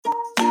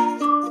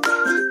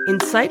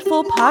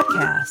Insightful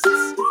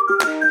podcasts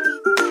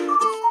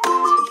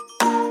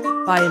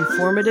by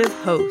informative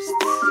hosts.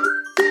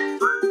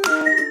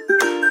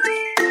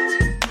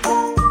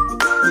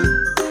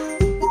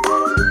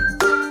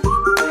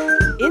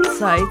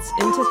 Insights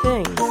into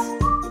Things,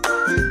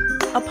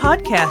 a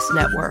podcast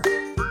network.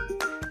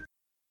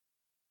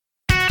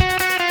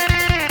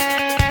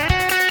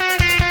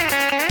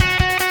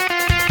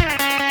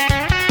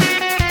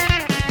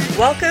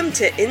 Welcome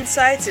to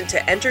Insights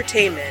into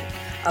Entertainment,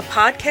 a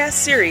podcast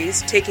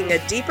series taking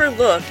a deeper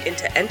look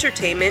into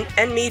entertainment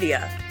and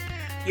media.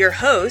 Your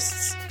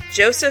hosts,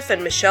 Joseph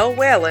and Michelle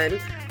Whalen,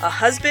 a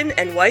husband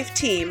and wife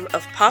team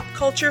of pop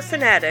culture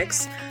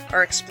fanatics,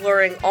 are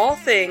exploring all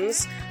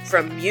things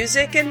from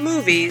music and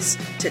movies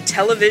to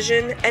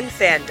television and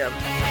fandom.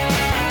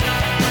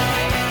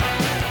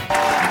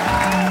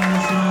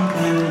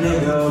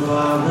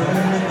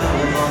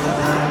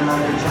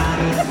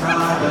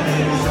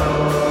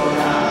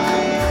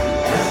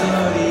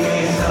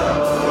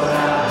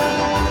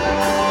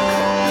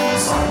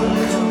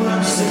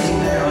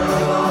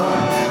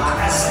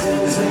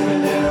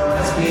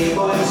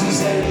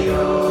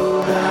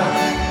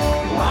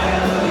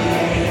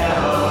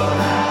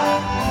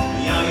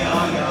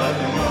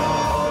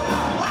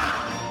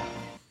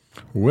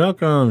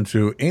 Welcome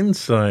to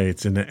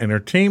Insights into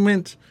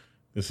Entertainment.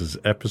 This is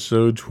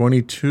episode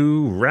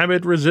 22,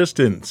 Rabid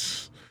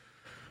Resistance.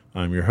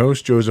 I'm your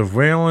host, Joseph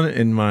Whalen,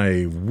 and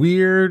my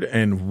weird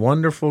and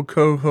wonderful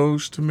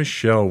co-host,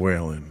 Michelle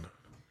Whalen.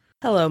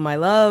 Hello, my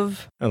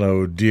love.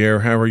 Hello, dear.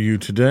 How are you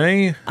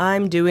today?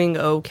 I'm doing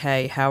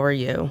okay. How are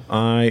you?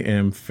 I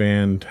am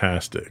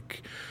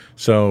fantastic.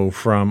 So,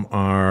 from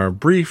our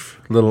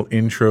brief little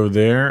intro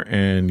there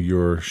and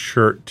your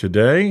shirt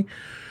today,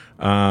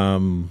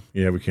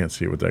 we can't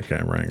see it with that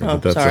camera angle,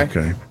 but that's sorry.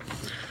 okay.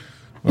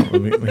 Well,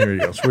 here you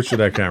go. Switch to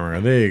that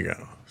camera. There you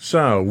go.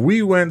 So,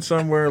 we went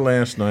somewhere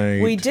last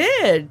night. We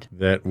did.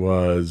 That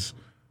was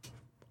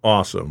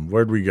awesome.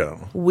 Where'd we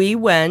go? We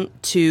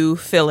went to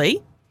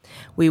Philly.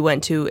 We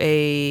went to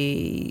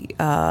a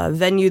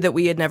venue that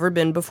we had never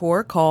been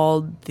before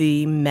called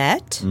the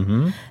Met,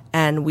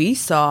 and we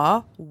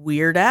saw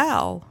Weird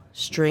Al,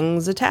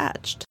 Strings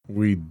Attached.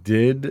 We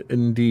did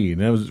indeed.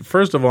 That was,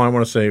 first of all, I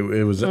want to say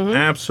it was an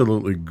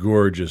absolutely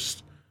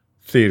gorgeous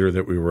theater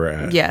that we were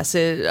at. Yes,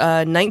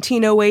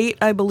 1908,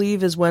 I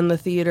believe, is when the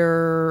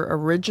theater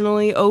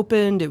originally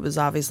opened. It was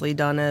obviously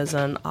done as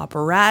an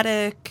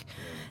operatic,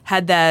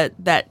 had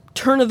that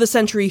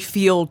turn-of-the-century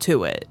feel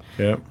to it.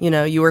 Yep. You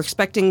know, you were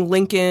expecting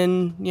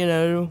Lincoln,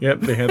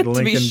 Yep, they had the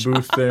Lincoln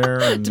booth there.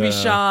 And, to be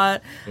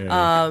shot.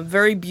 Yeah.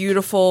 Very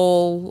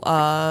beautiful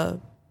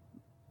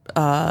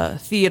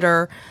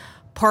theater.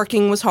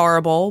 Parking was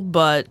horrible,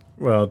 but...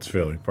 Well, it's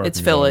Philly. It's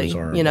Philly.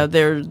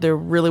 There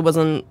really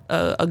wasn't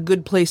a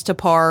good place to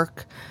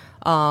park.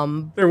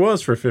 There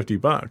was for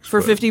 $50.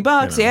 For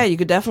 $50, yeah, you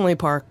could definitely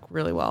park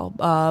really well.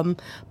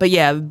 But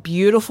yeah,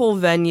 beautiful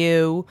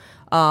venue.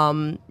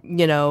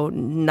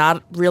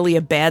 Not really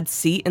a bad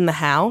seat in the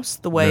house,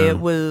 the way it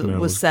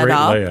was set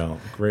up.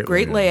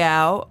 Great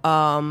layout.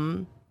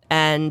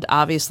 And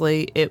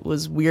obviously it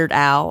was Weird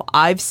Al.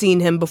 I've seen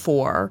him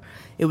before.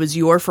 It was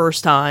your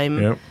first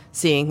time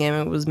seeing him.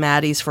 It was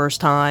Maddie's first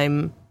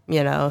time.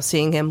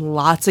 Seeing him,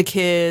 lots of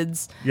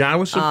kids. Yeah, I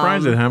was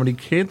surprised at how many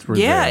kids were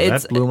there.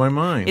 That blew my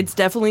mind. It's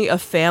definitely a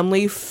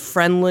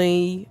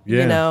family-friendly,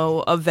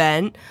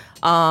 event.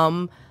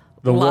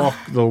 The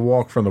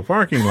walk from the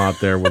parking lot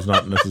there was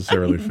not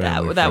necessarily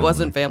family-friendly. That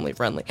wasn't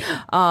family-friendly.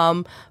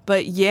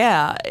 But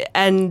yeah,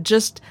 and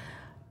just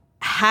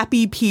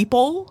happy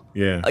people.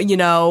 Yeah.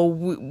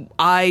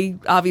 I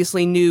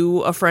obviously knew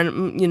a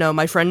friend,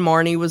 my friend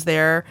Marnie was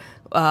there.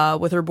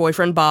 With her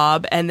boyfriend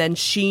Bob, and then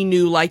she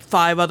knew like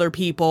 5 other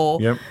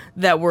people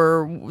that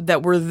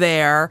were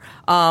there.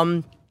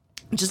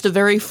 Just a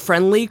very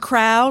friendly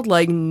crowd.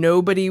 Like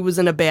nobody was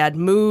in a bad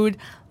mood.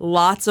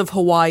 Lots of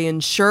Hawaiian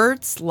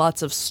shirts,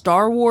 lots of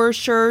Star Wars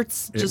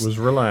shirts. It was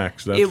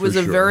relaxed. It was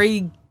a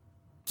very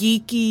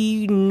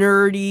geeky,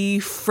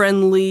 nerdy,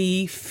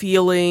 friendly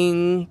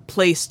feeling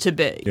place to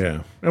be.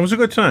 Yeah, it was a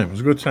good time.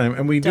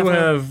 And we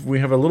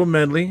have a little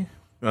medley.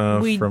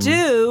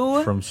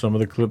 From some of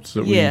the clips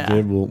that we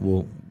did,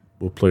 we'll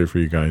play for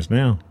you guys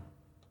now.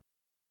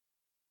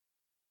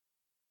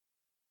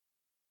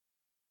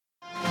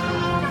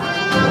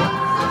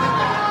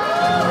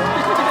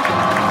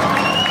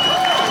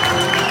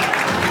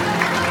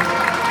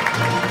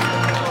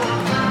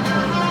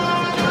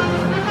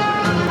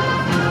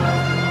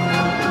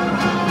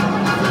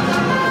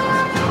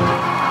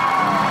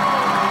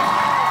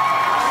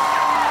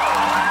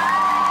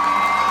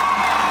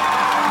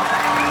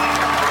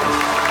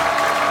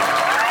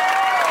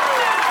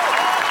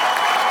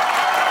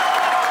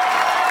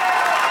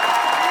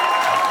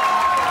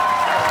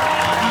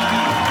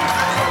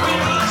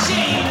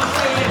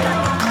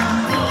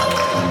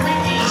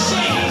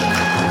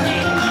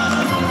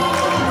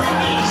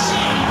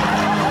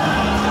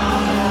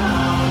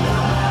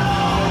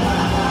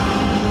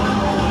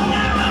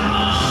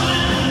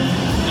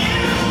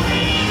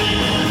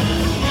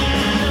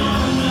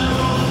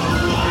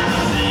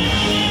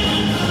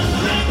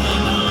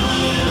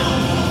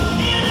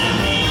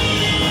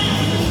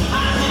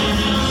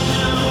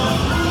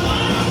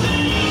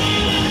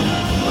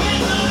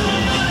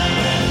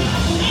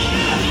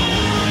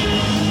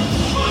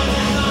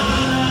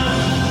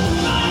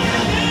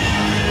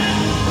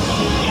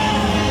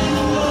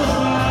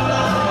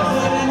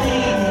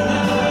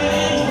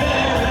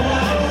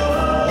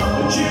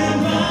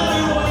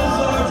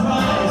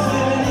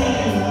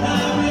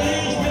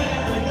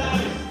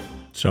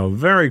 So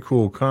very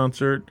cool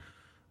concert.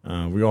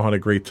 We all had a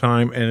great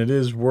time, and it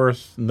is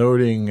worth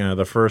noting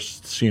the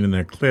first scene in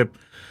that clip.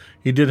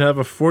 He did have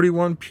a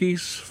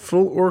 41-piece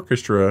full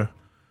orchestra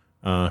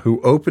who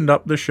opened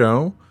up the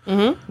show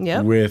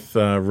with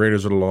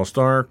Raiders of the Lost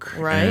Ark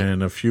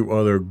and a few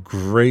other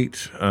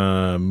great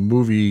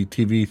movie,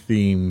 TV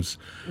themes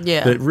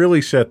that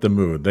really set the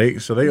mood. They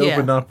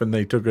opened up and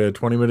they took a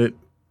 20-minute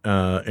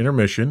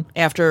intermission.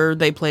 After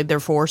they played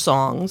their 4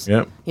 songs.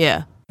 Yep.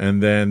 Yeah.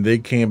 And then they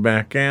came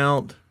back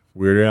out.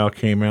 Weird Al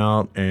came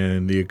out,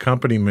 and the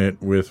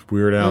accompaniment with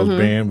Weird Al's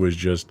band was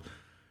just...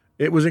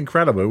 It was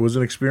incredible. It was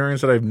an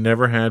experience that I've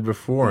never had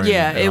before, and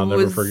I'll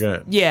never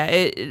forget.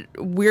 Yeah,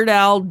 Weird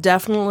Al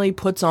definitely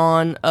puts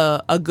on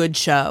a good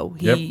show.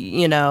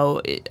 He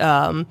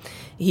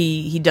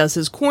does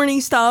his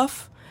corny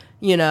stuff,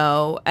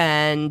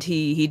 and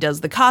he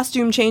does the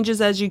costume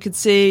changes, as you could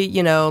see.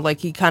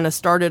 Like he kind of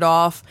started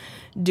off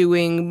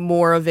doing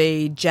more of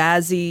a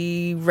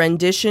jazzy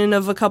rendition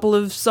of a couple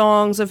of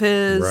songs of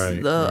his,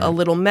 a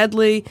little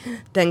medley,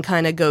 then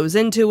kind of goes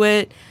into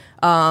it.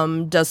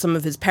 Does some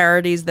of his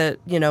parodies that,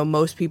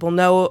 most people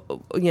know,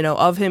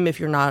 of him if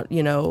you're not,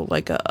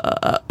 like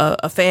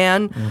a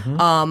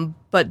fan.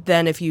 But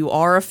then if you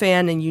are a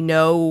fan and you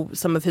know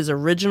some of his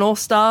original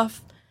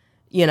stuff,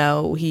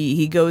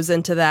 he goes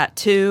into that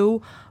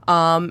too.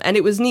 And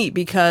it was neat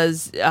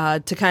because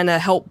to kind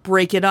of help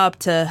break it up,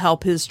 to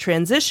help his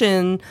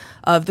transition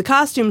of the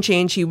costume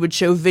change, he would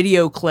show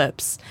video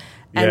clips.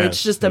 And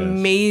it's just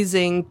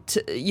amazing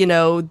to,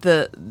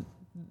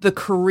 the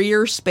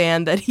career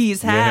span that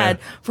he's had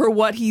for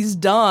what he's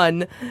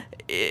done,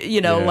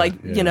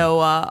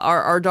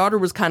 our daughter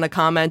was kind of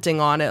commenting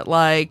on it,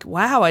 like,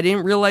 wow, I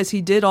didn't realize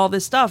he did all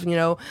this stuff,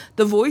 the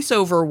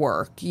voiceover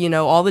work,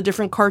 all the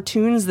different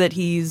cartoons that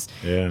he's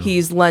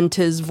lent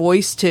his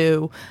voice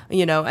to,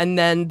 and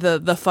then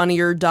the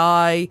Funny or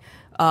Die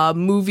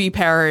movie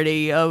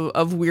parody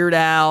of Weird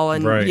Al,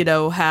 and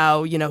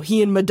how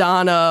he and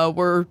Madonna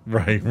were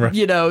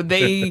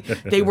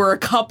they were a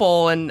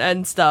couple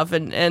and stuff,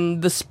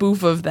 and the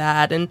spoof of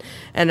that and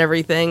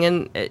everything,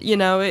 and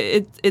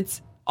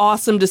it's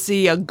awesome to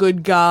see a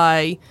good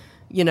guy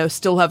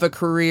still have a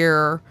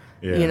career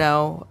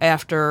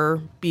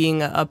after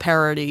being a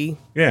parody.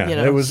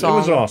 It was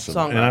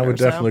awesome, and I would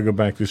definitely go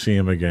back to see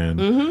him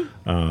again.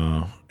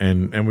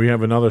 And we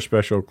have another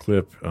special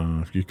clip.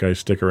 If you guys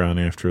stick around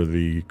after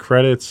the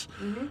credits,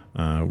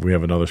 we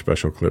have another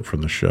special clip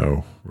from the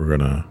show we're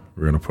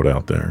gonna put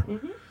out there.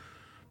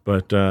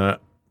 But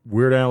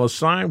Weird Al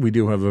aside, we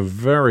do have a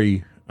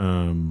very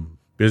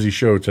busy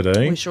show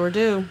today. We sure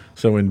do.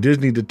 So in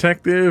Disney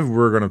Detective,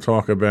 we're going to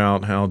talk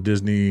about how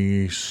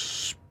Disney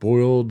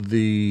spoiled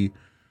the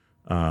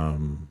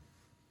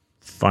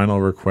final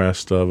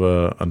request of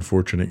an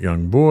unfortunate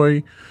young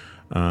boy.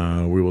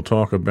 We will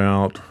talk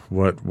about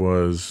what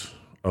was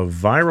a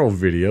viral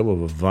video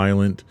of a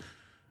violent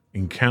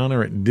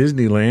encounter at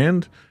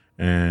Disneyland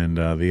and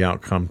the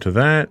outcome to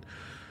that.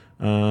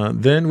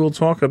 Then we'll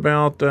talk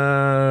about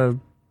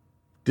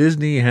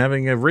Disney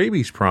having a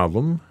rabies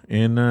problem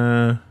in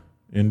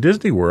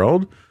Disney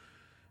World.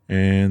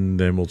 And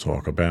then we'll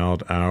talk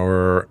about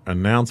our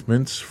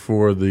announcements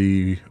for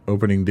the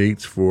opening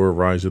dates for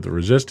Rise of the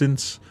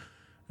Resistance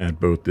at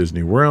both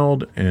Disney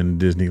World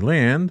and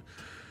Disneyland.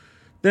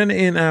 Then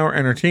in our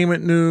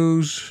entertainment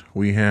news,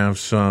 we have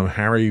some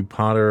Harry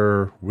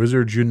Potter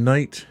Wizards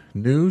Unite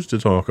news to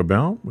talk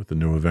about with the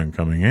new event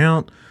coming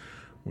out.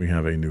 We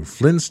have a new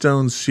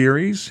Flintstones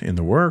series in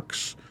the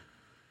works.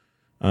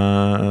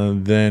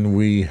 Then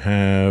we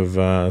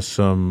have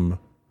some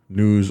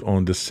news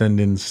on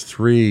Descendants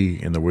 3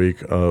 in the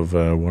wake of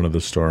one of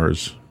the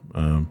stars'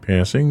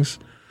 passings,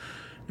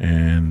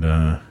 and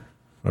a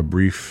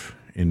brief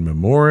in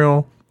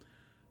memorial,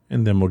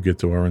 and then we'll get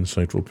to our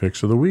insightful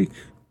picks of the week.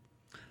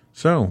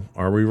 So,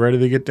 are we ready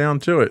to get down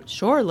to it?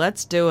 Sure,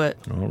 let's do it.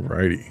 All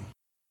righty.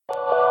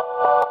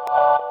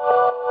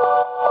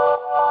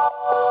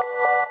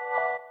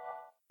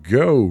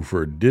 Go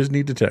for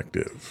Disney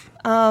Detective.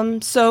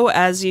 So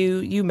as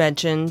you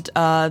mentioned,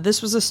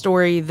 this was a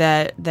story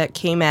that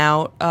came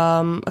out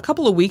a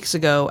couple of weeks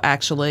ago,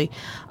 actually.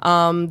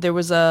 There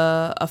was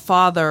a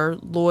father,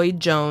 Lloyd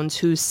Jones,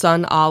 whose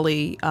son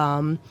Ollie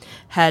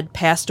had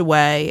passed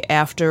away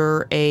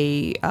after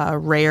a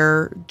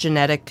rare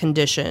genetic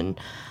condition.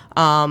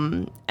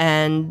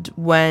 And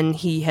when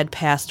he had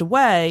passed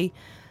away,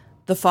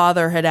 the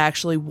father had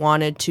actually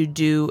wanted to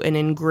do an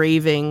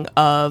engraving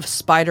of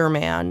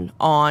Spider-Man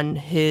on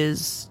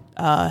his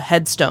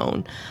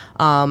headstone.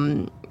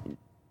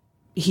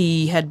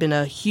 He had been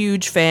a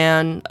huge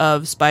fan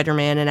of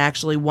Spider-Man, and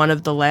actually one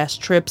of the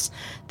last trips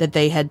that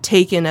they had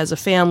taken as a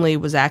family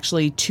was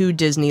actually to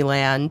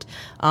Disneyland,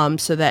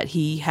 so that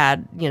he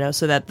had,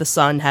 so that the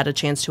son had a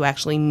chance to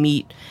actually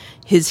meet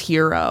his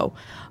hero.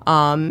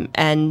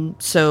 And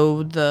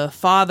so the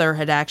father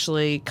had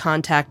actually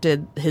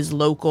contacted his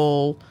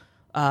local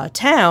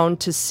town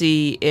to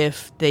see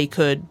if they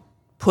could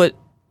put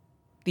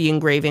the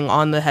engraving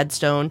on the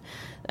headstone,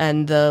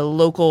 and the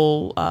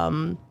local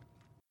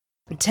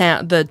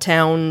the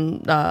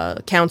town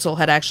council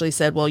had actually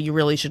said, well, you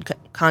really should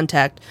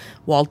contact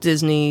Walt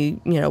Disney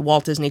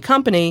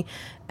Company.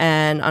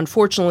 And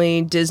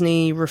unfortunately,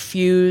 Disney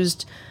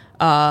refused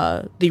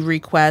the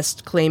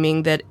request,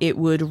 claiming that it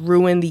would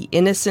ruin the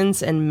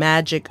innocence and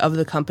magic of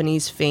the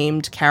company's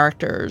famed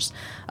characters.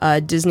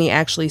 Disney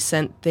actually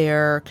sent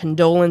their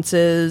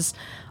condolences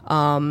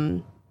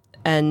and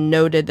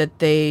noted that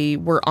they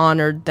were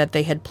honored that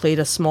they had played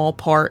a small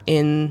part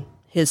in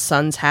his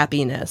son's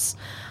happiness.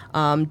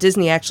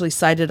 Disney actually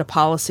cited a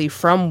policy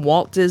from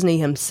Walt Disney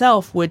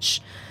himself,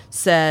 which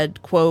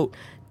said, quote,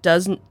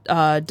 does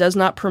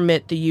not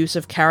permit the use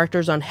of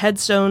characters on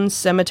headstones,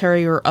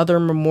 cemetery, or other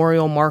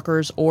memorial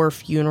markers or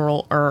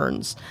funeral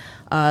urns.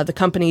 The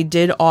company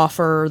did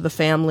offer the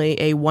family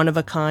a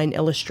one-of-a-kind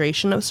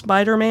illustration of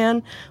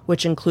Spider-Man,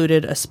 which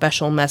included a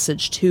special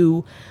message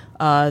to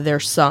their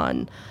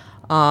son.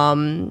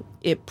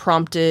 It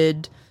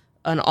prompted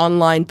an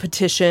online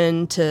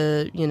petition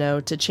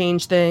to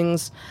change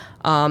things.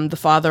 The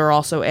father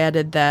also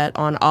added that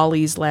on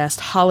Ollie's last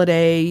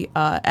holiday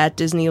at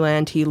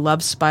Disneyland, he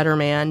loved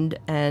Spider-Man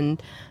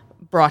and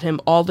brought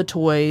him all the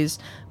toys,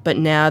 but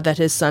now that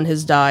his son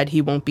has died,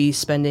 he won't be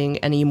spending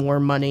any more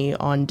money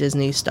on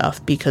Disney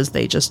stuff because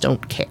they just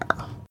don't care.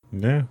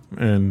 Yeah,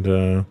 and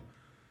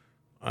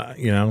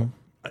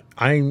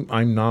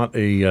I'm not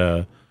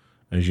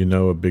as you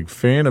know, a big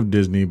fan of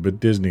Disney,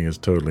 but Disney is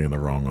totally in the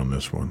wrong on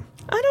this one.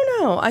 I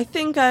don't know. I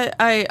think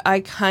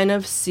I kind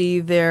of see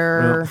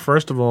their... Well,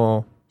 first of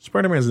all,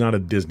 Spider-Man's not a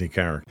Disney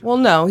character. Well,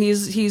 no,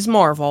 he's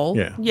Marvel.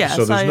 Yeah. Yes,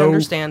 so I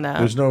understand that.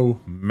 There's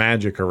no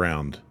magic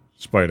around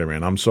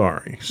Spider-Man. I'm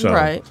sorry. So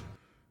right.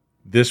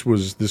 This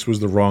was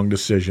the wrong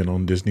decision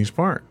on Disney's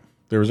part.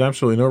 There was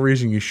absolutely no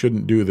reason you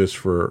shouldn't do this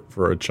for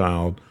a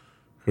child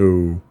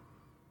who,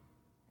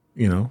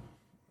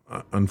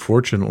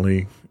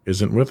 unfortunately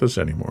isn't with us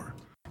anymore.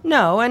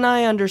 No, and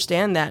I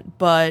understand that,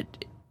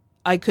 but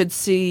I could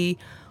see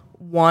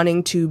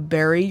wanting to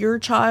bury your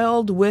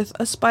child with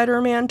a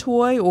Spider-Man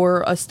toy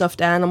or a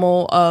stuffed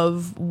animal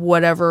of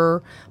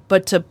whatever,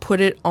 but to put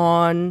it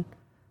on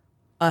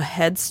a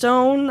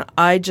headstone,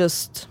 I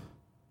just,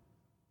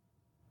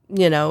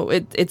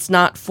 it's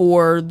not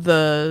for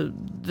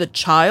the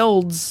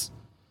child's.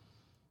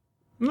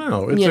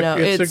 No,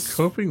 it's a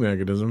coping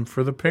mechanism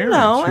for the parents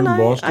who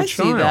lost a child.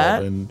 See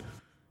that. And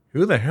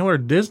who the hell are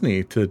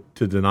Disney to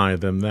deny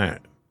them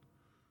that?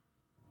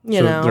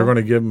 They're going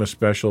to give them a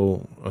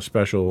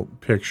special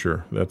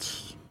picture.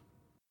 That's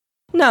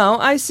no,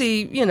 I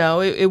see.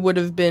 It would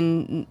have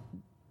been,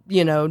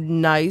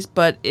 nice,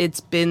 but it's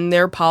been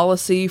their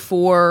policy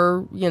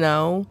for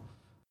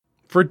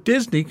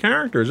Disney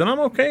characters, and I'm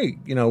okay,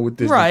 with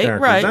Disney characters.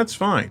 Right. That's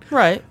fine.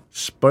 Right.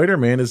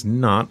 Spider-Man is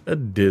not a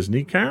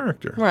Disney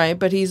character. Right,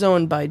 but he's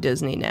owned by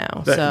Disney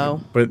now.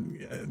 But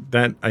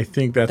I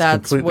think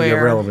that's completely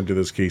irrelevant to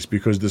this case,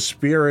 because the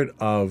spirit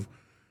of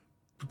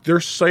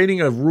they're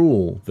citing a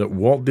rule that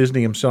Walt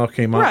Disney himself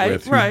came up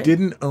with, who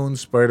didn't own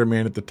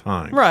Spider-Man at the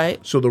time. Right.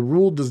 So the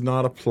rule does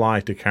not apply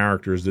to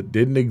characters that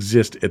didn't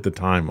exist at the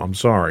time. I'm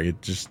sorry.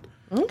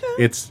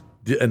 It's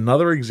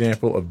another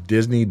example of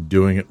Disney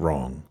doing it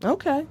wrong.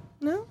 Okay.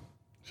 No.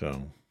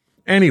 So,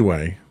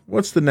 anyway,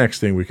 what's the next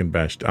thing we can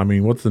bash?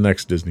 What's the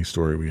next Disney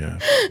story we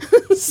have?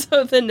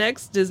 So the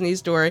next Disney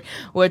story,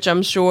 which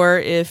I'm sure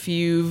if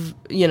you've,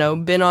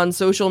 been on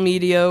social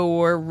media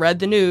or read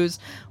the news,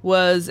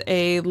 was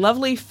a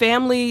lovely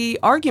family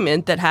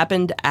argument that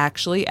happened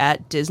actually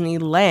at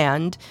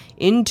Disneyland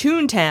in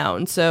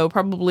Toontown. So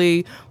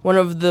probably one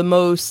of the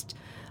most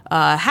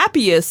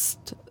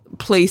happiest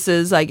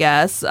places, I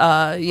guess,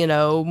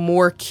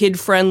 more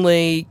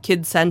kid-friendly,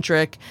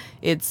 kid-centric.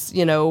 It's,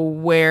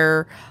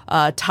 where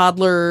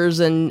toddlers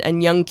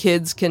and young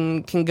kids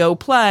can go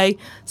play.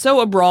 So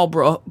a brawl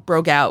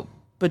broke out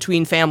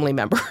between family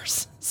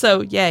members.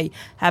 So, yay,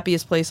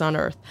 happiest place on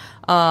earth.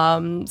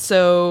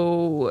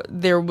 So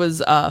there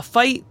was a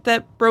fight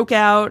that broke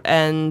out,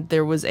 and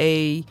there was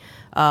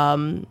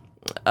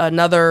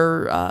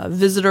another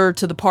visitor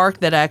to the park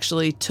that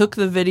actually took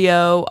the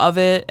video of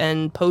it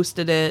and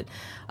posted it.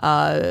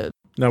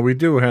 Now, we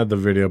do have the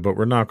video, but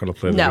we're not going to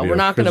play the video. No, we're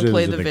not going to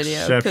play the video.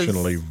 It's an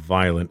exceptionally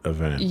violent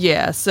event.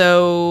 Yeah,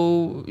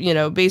 so,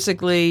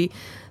 basically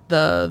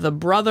the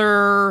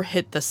brother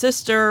hit the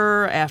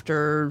sister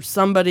after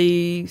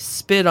somebody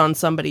spit on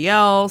somebody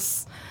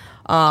else,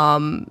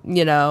 and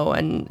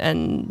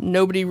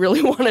nobody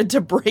really wanted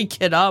to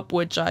break it up,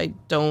 which I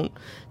don't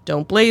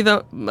blame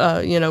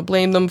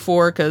them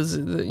for, because,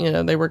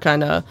 they were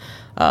kind of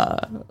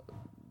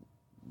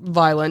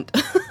violent.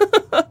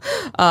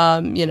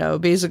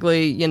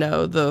 Basically,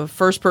 the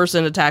first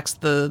person attacks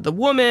the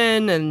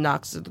woman and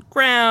knocks to the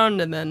ground,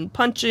 and then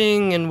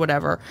punching and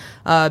whatever.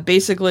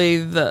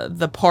 Basically,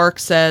 the park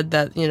said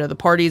that, the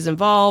parties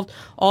involved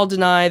all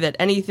deny that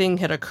anything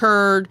had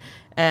occurred,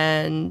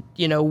 and,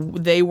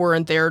 they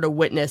weren't there to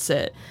witness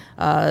it.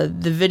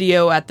 The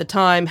video at the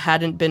time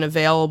hadn't been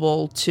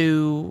available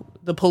to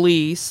the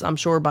police. I'm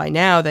sure by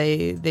now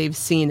they've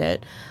seen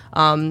it.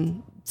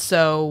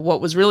 So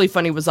what was really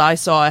funny was I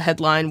saw a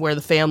headline where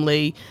the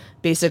family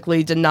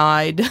basically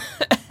denied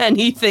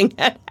anything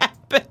had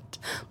happened.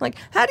 Like,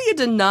 how do you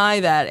deny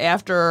that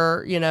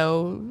after,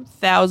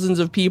 thousands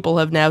of people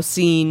have now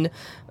seen,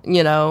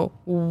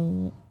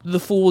 the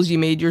fools you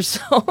made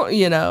yourself,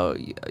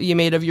 you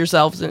made of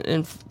yourselves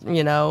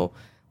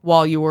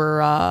while you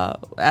were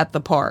at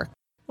the park?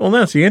 Well,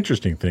 that's the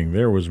interesting thing.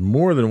 There was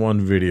more than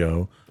one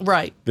video.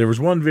 Right. There was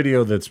one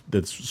video that's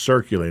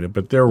circulated,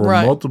 but there were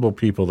multiple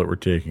people that were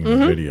taking the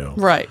video.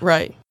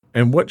 Right.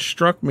 And what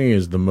struck me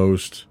as the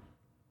most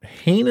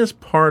heinous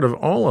part of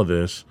all of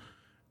this,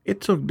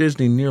 it took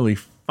Disney nearly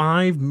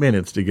 5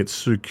 minutes to get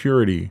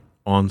security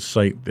on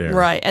site there.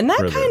 Right. And that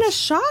kind of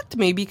shocked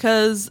me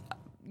because,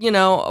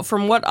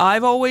 from what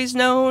I've always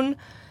known,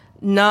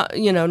 not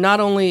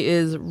only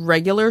is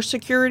regular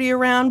security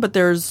around, but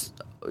there's,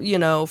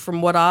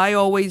 from what I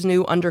always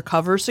knew,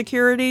 undercover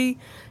security,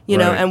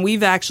 and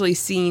we've actually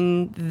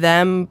seen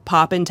them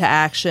pop into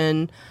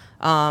action.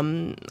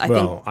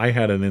 I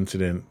had an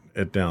incident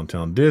at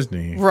Downtown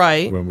Disney,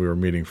 when we were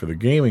meeting for the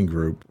gaming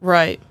group,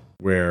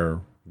 where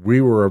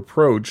we were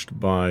approached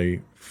by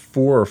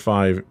 4 or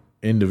 5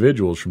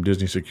 individuals from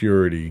Disney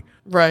security,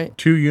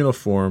 2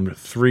 uniformed,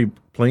 3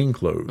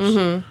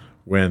 plainclothes.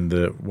 When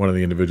one of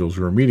the individuals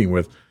we were meeting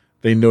with,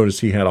 they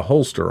noticed he had a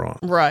holster on.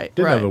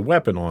 Didn't have a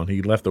weapon on.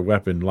 He left the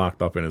weapon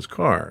locked up in his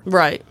car.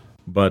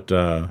 But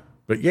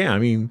yeah, I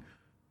mean,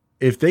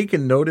 if they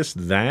can notice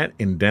that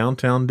in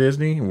Downtown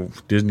Disney,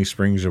 Disney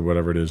Springs or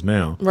whatever it is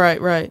now.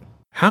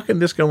 How can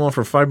this go on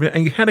for 5 minutes?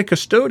 And you had a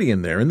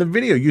custodian there. In the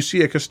video, you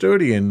see a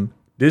custodian,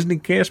 Disney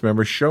cast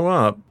member, show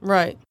up.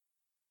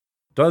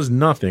 Does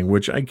nothing,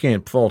 which I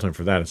can't fault him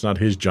for that. It's not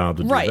his job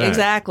to do that.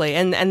 Exactly.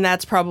 And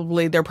that's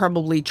they're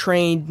probably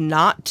trained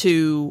not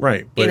to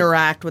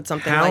interact with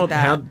something like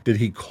that. How did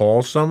he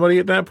call somebody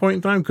at that point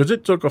in time? Because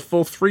it took a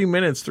full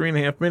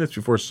 3.5 minutes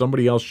before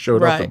somebody else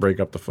showed up to break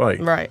up the fight.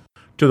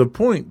 To the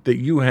point that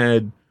you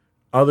had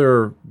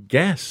other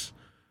guests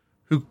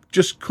who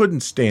just couldn't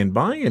stand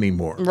by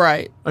anymore.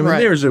 I mean,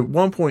 there's at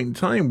one point in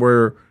time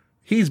where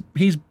he's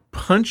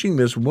punching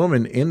this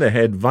woman in the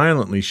head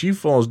violently. She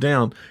falls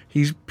down.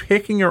 He's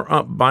picking her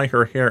up by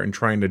her hair and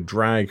trying to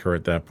drag her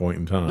at that point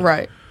in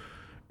time.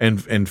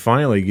 And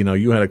finally,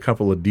 you had a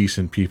couple of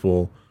decent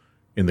people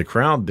in the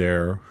crowd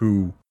there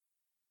who,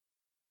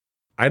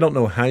 I don't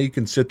know how you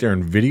can sit there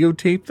and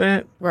videotape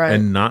that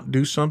and not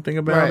do something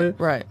about it.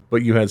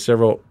 But you had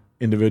several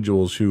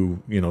individuals who,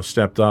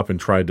 stepped up and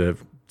tried to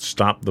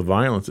stop the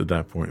violence at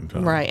that point in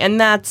time. And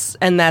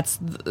that's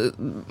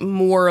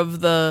more of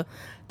the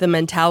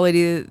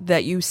mentality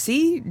that you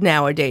see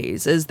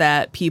nowadays, is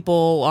that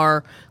people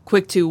are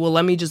quick to, well,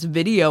 let me just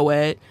video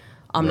it.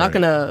 I'm not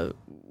going to,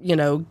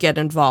 get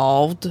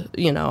involved.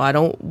 I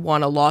don't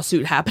want a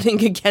lawsuit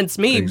happening against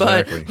me,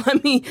 but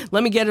let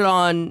me get it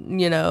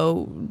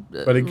on,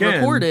 but again,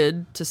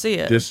 recorded to see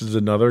it. This is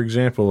another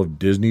example of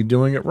Disney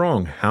doing it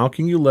wrong. How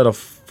can you let a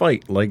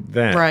fight like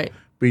that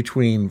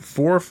between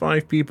 4 or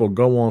 5 people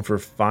go on for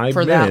 5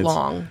 minutes that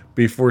long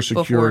before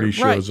security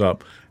shows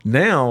up?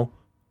 Now,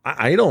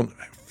 I don't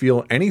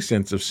feel any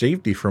sense of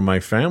safety for my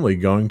family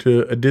going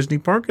to a Disney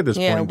park at this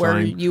point in where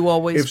time. You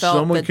always if felt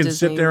someone that can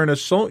Disney... sit there and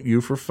assault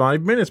you for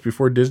 5 minutes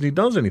before Disney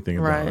does anything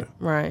about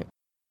it.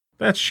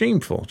 That's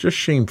shameful. Just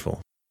shameful.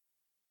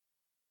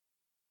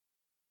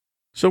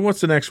 So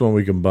what's the next one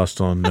we can bust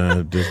on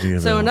Disney?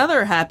 So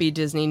another happy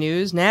Disney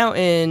news. Now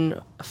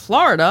in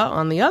Florida,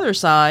 on the other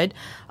side,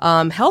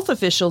 health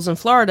officials in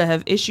Florida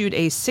have issued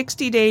a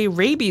 60-day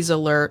rabies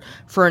alert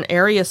for an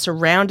area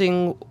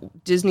surrounding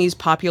Disney's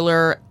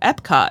popular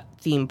Epcot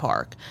theme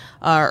park,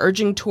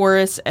 urging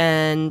tourists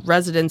and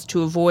residents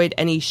to avoid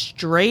any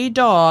stray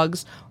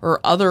dogs or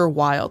other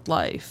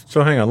wildlife.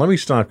 So hang on, let me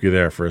stop you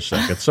there for a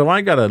second. So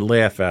I got a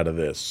laugh out of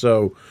this.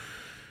 So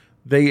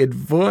they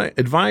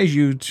advise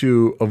you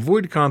to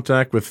avoid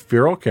contact with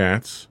feral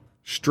cats,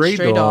 stray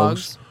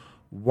dogs,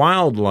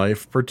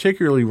 wildlife,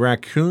 particularly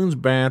raccoons,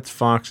 bats,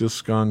 foxes,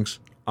 skunks,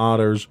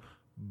 otters,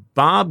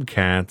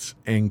 bobcats,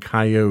 and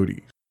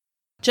coyotes.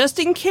 Just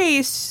in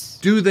case.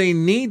 Do they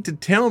need to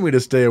tell me to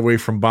stay away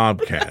from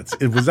bobcats?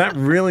 Was that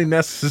really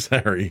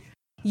necessary?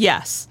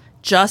 Yes.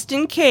 Just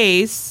in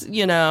case,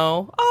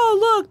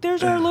 oh, look,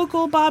 there's our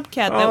local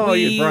bobcat that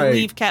we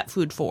leave cat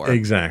food for.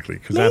 Exactly,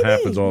 because that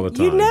happens all the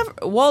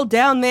time.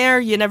 Down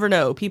there, you never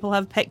know. People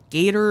have pet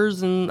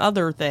gators and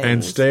other things.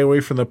 And stay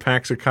away from the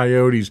packs of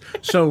coyotes.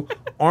 So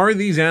are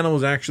these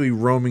animals actually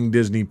roaming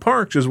Disney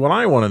parks is what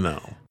I want to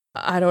know.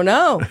 I don't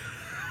know.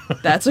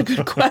 That's a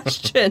good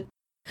question.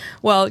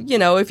 Well,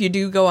 if you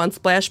do go on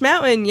Splash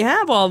Mountain, you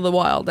have all the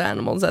wild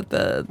animals at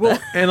the... Well,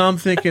 and I'm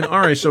thinking, all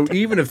right, so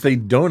even if they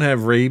don't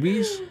have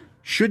rabies,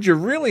 should you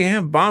really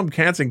have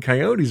bobcats and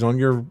coyotes on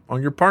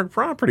your park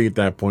property at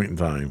that point in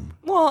time?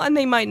 Well, and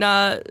they might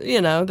not,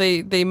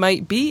 they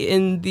might be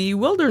in the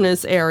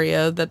wilderness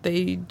area that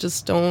they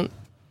just don't,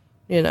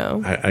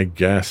 I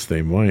guess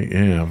they might,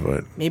 yeah,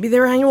 but... Maybe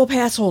they're annual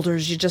pass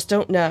holders, you just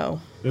don't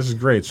know. This is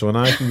great, so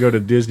now I can go to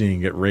Disney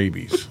and get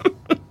rabies.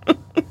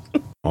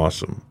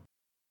 Awesome.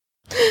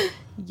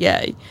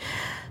 Yay.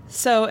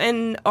 So,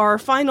 and our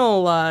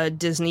final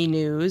Disney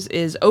news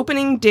is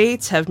opening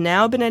dates have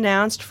now been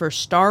announced for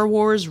Star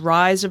Wars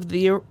Rise of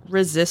the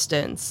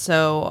Resistance.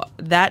 So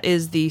that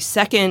is the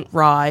second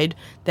ride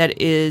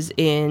that is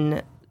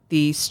in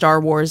the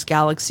Star Wars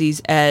Galaxy's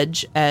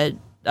Edge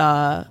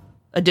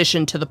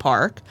addition to the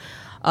park.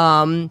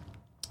 So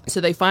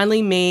they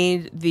finally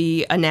made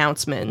the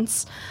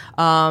announcements.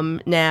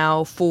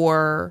 Now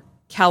for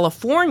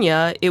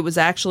California, it was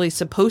actually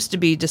supposed to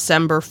be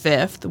December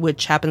 5th,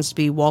 which happens to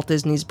be Walt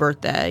Disney's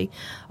birthday,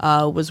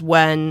 was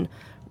when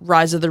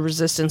Rise of the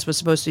Resistance was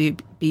supposed to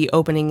be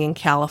opening in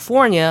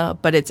California,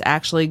 but it's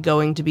actually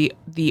going to be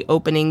the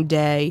opening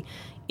day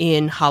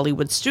in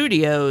Hollywood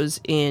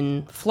Studios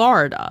in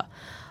Florida.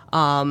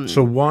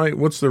 So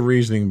what's the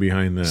reasoning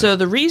behind that? So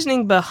the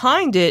reasoning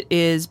behind it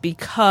is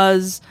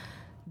because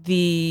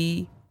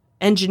the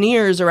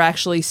engineers are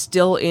actually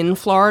still in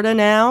Florida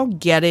now,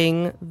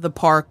 getting the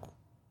park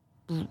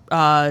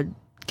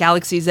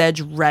Galaxy's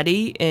Edge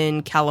ready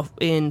in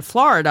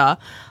Florida.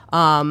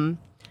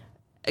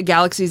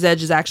 Galaxy's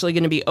Edge is actually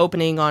going to be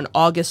opening on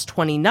August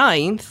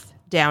 29th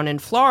down in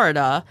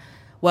Florida.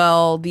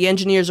 Well, the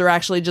engineers are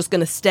actually just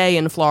going to stay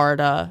in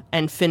Florida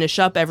and finish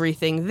up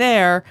everything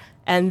there,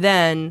 and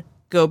then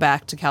go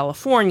back to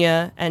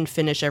California and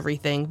finish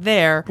everything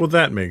there. Well,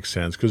 that makes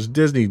sense, because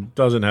Disney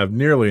doesn't have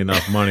nearly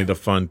enough money to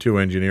fund 2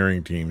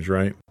 engineering teams,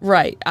 right?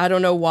 Right. I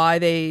don't know why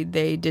they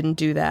didn't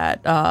do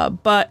that.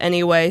 But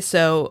anyway,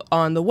 so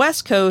on the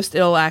West Coast,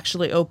 it'll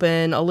actually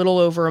open a little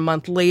over a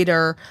month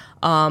later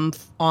on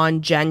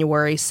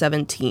January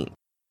 17th.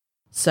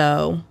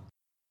 So...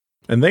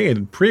 And they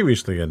had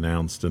previously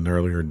announced an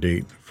earlier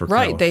date for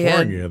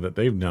California that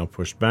they've now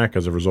pushed back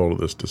as a result of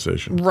this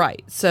decision.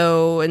 Right.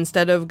 So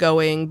instead of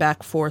going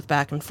back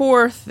and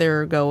forth,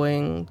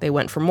 they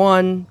went from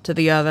one to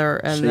the other.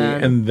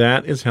 And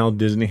that is how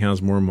Disney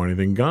has more money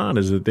than God,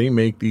 is that they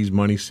make these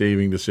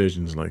money-saving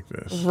decisions like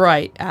this.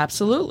 Right.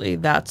 Absolutely.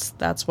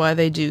 That's why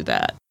they do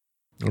that.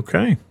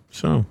 Okay.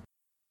 So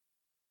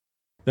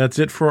that's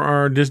it for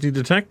our Disney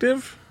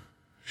Detective.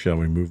 Shall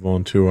we move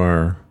on to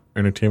our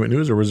entertainment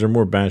news, or was there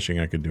more bashing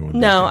I could do on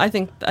No,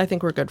 Disney? I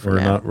think we're good for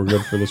now. We're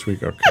good for this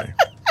week? Okay.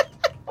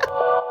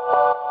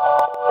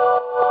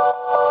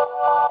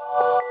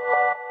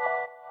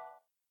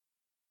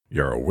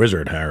 You're a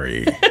wizard,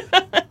 Harry.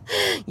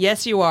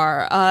 Yes, you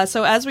are.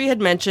 So as we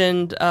had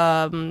mentioned,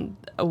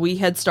 we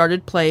had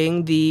started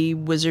playing the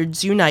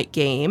Wizards Unite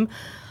game.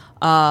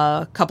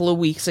 A couple of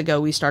weeks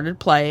ago we started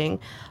playing,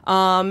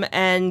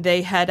 and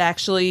they had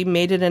actually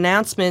made an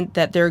announcement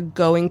that they're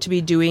going to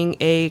be doing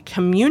a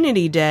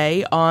community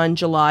day on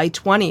July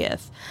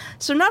 20th.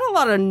 So not a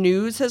lot of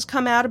news has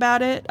come out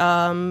about it.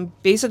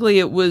 Basically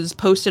it was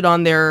posted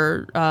on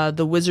their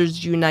the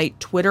Wizards Unite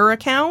Twitter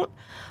account,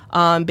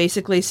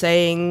 basically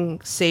saying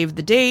save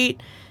the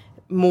date,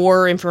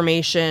 more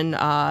information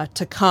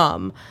to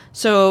come.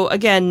 So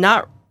again,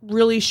 not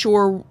really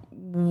sure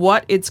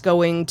what it's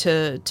going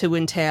to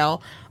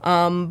entail.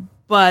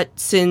 But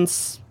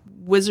since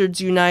Wizards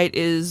Unite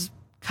is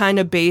kind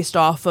of based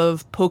off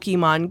of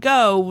Pokemon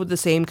Go, the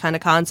same kind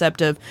of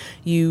concept of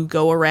you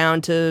go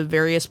around to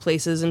various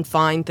places and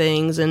find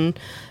things and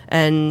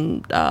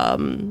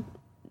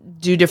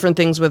do different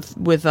things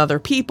with other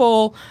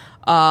people.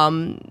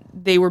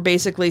 They were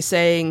basically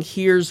saying,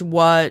 here's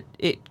what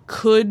it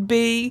could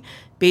be.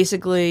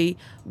 Basically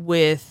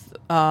with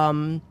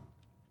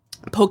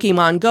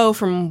Pokemon Go,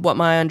 from what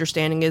my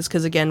understanding is,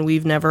 because again,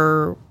 we've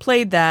never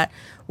played that,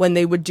 when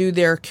they would do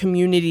their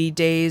community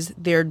days,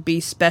 there'd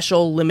be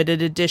special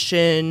limited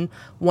edition,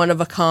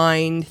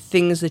 one-of-a-kind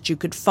things that you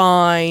could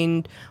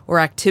find or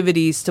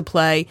activities to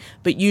play,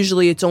 but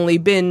usually it's only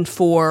been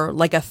for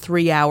like a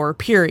 3-hour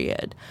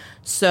period.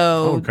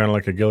 So kind of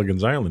like a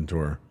Gilligan's Island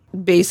tour.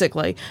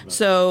 Basically.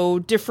 So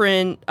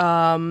different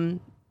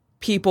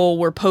people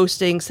were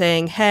posting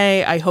saying,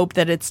 hey, I hope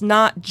that it's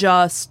not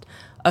just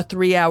a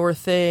 3-hour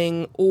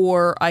thing,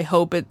 or I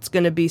hope it's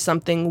going to be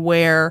something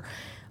where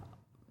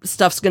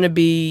stuff's going to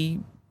be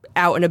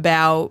out and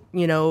about,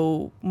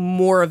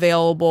 more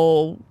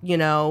available,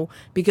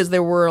 because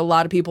there were a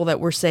lot of people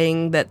that were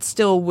saying that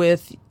still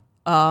with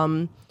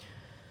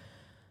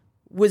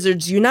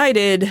Wizards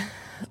Unite,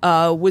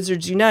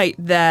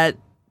 that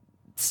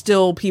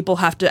still people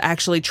have to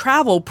actually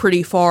travel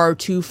pretty far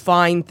to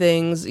find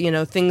things,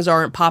 things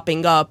aren't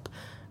popping up,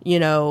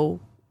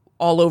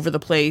 all over the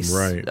place.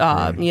 Right.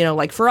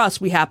 Like for us,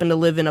 we happen to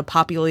live in a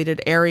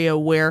populated area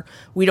where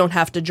we don't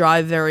have to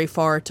drive very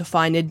far to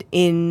find an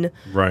inn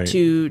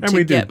to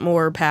get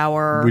more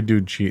power. We do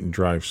cheat and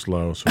drive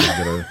slow so we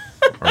get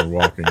our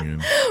walking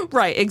in.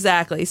 Right,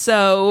 exactly.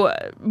 So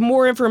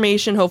more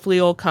information hopefully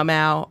will come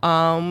out.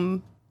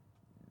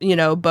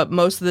 But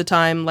most of the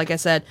time, like I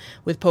said,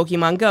 with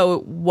Pokemon Go,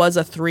 it was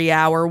a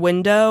 3-hour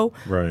window.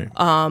 Right.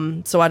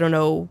 So I don't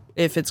know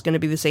if it's going to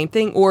be the same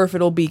thing or if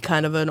it'll be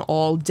kind of an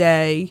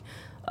all-day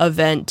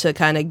event to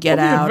kind of get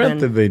out. The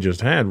event that they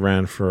just had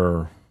ran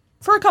for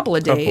a couple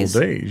of days.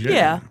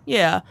 Yeah.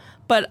 Yeah.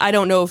 But I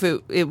don't know if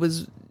it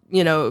was,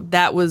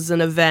 that was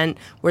an event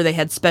where they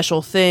had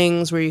special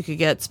things where you could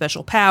get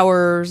special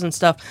powers and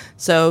stuff.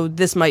 So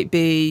this might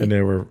be... And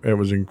it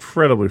was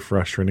incredibly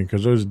frustrating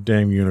because those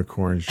damn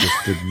unicorns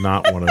just did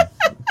not want to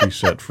be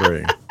set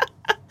free.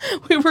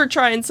 We were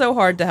trying so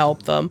hard to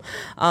help them.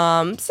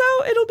 So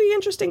it'll be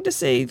interesting to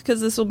see because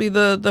this will be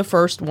the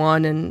first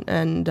one.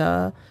 And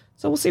so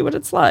we'll see what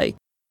it's like.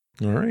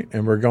 All right.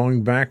 And we're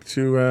going back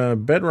to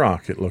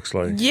Bedrock, it looks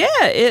like.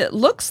 Yeah, it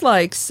looks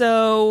like.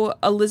 So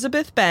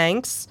Elizabeth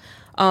Banks...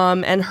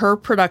 and her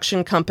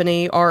production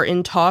company are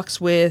in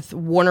talks with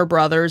Warner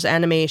Brothers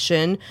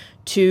Animation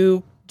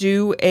to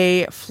do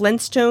a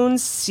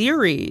Flintstones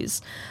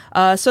series.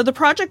 So the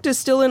project is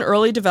still in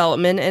early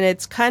development, and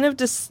it's kind of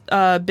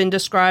been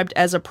described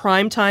as a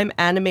primetime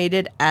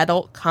animated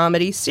adult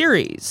comedy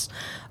series,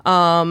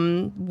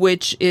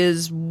 which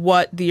is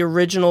what the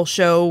original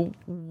show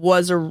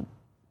was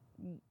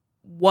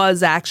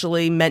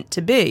actually meant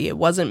to be. It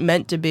wasn't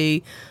meant to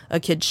be a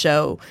kid's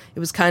show.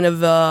 It was kind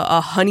of a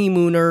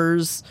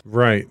honeymooners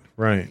right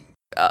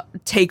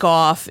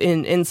takeoff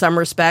in some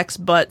respects,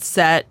 but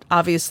set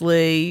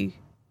obviously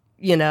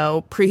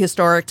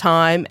prehistoric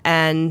time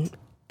and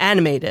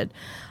animated.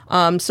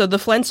 So the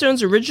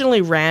Flintstones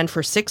originally ran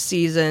for 6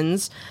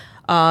 seasons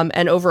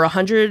and over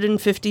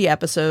 150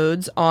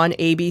 episodes on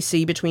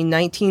ABC between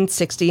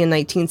 1960 and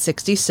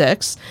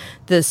 1966.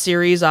 The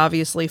series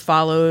obviously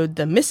followed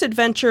the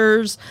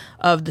misadventures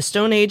of the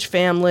Stone Age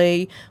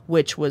family,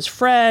 which was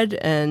Fred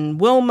and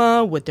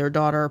Wilma with their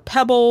daughter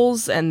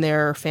Pebbles and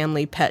their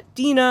family pet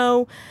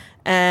Dino.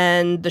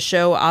 And the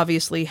show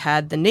obviously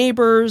had the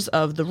neighbors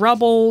of the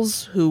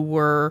Rubbles, who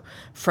were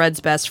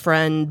Fred's best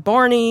friend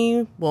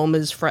Barney,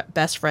 Wilma's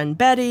best friend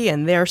Betty,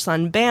 and their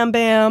son Bam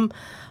Bam.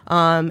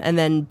 And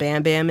then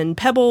Bam Bam and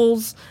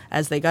Pebbles,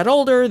 as they got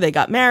older, they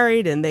got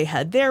married and they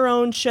had their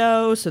own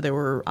show. So there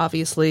were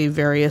obviously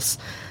various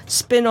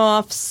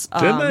spin-offs.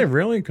 Didn't they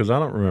really? Because I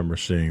don't remember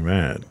seeing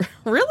that.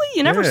 Really?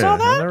 You never saw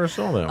that? I never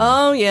saw that one.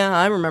 Oh, yeah,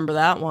 I remember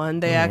that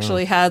one. They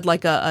actually had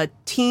like a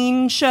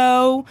teen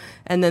show,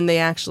 and then they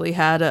actually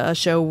had a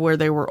show where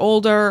they were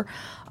older.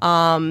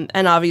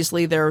 And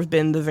obviously there have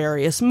been the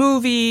various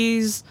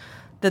movies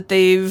that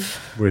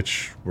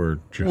which were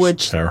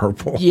just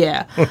terrible.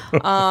 Yeah.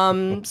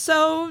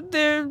 So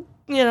they're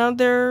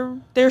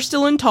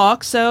still in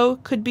talks, so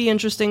could be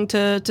interesting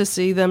to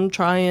see them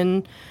try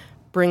and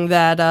bring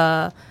that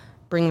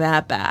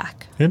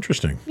back.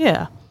 Interesting.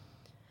 Yeah.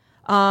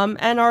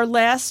 And our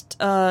last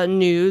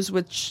news,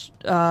 which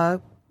is a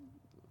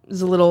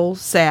little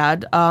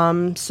sad.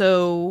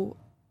 So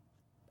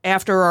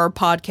after our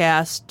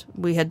podcast,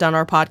 we had done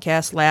our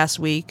podcast last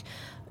week,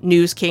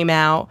 news came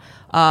out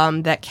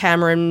that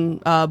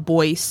Cameron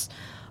Boyce,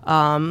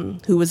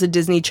 who was a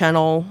Disney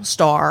Channel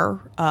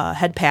star,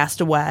 had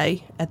passed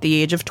away at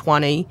the age of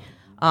 20.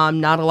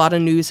 Not a lot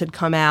of news had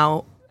come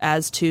out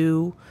as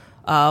to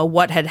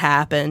what had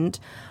happened,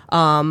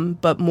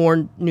 but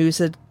more news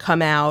had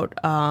come out,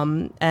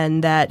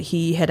 and that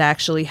he had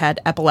actually had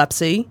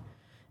epilepsy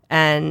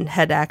and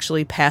had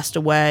actually passed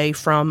away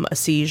from a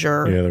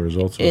seizure. Yeah, the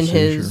results of a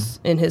seizure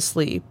in his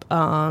sleep.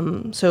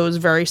 So it was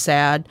very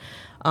sad.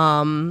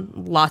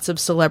 Lots of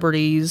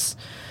celebrities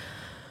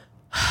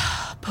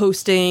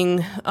posting,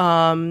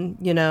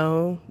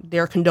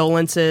 their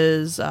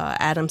condolences.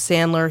 Adam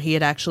Sandler, he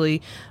had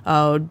actually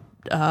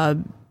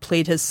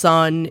played his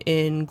son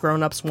in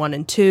Grown Ups 1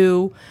 and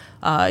 2.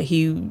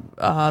 He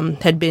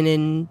had been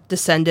in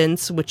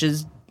Descendants, which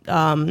is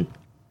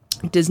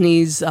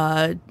Disney's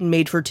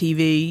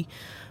made-for-TV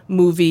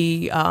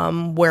movie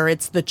where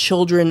it's the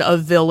children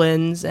of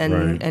villains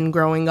and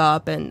growing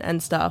up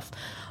and stuff.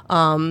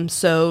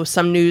 So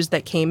some news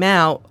that came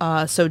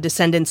out, so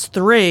Descendants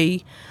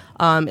 3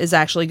 is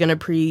actually going to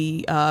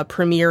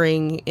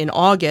premiering in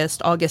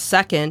August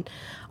 2nd,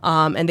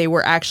 and they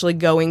were actually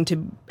going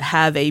to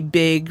have a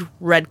big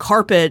red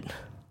carpet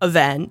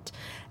event,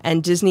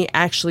 and Disney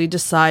actually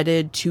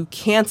decided to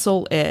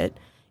cancel it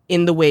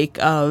in the wake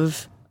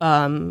of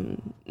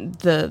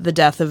the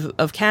death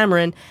of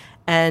Cameron,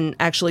 and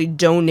actually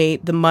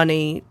donate the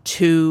money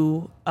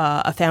to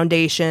a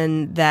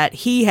foundation that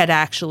he had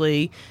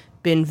actually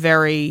been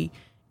very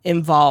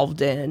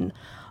involved in.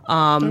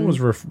 That was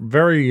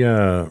very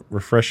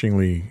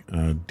refreshingly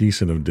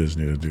decent of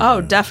Disney to do that.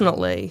 Oh,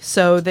 definitely.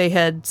 So they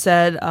had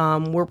said,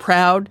 we're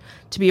proud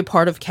to be a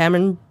part of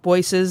Cameron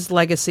Boyce's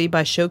legacy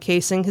by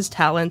showcasing his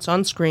talents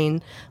on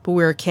screen, but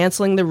we're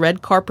canceling the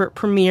red carpet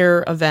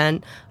premiere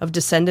event of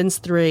Descendants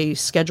 3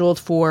 scheduled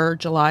for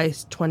July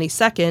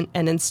 22nd,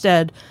 and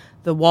instead,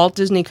 the Walt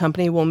Disney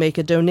Company will make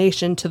a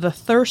donation to the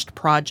Thirst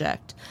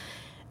Project,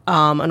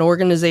 an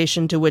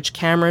organization to which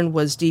Cameron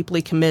was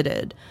deeply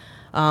committed.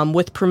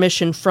 With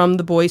permission from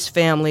the Boyce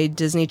family,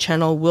 Disney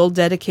Channel will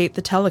dedicate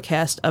the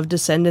telecast of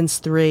Descendants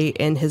 3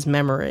 in his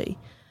memory.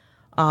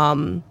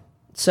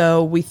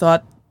 So we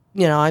thought,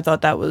 I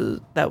thought that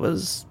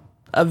was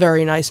a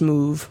very nice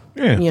move,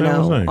 nice.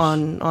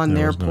 on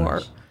their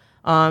part.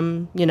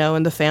 Nice.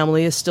 And the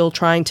family is still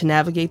trying to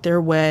navigate their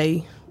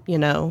way,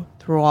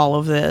 through all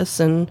of this,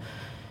 and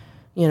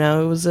You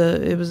know, it was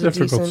a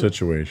difficult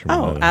situation.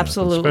 Oh,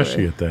 absolutely,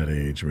 especially at that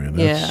age, man.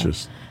 That's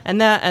just and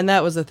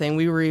that was the thing.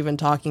 We were even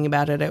talking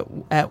about it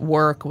at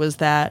work. Was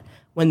that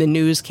when the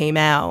news came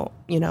out,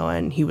 you know,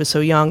 and he was so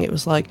young, it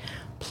was like,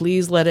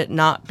 please let it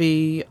not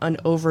be an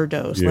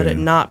overdose. Yeah. Let it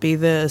not be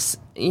this,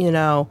 you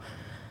know.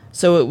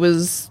 So it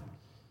was.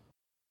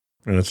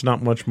 And it's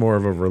not much more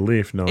of a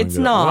relief knowing it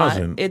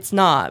wasn't. It's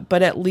not.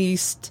 But at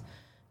least,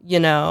 you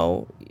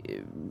know,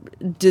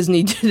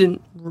 Disney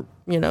didn't,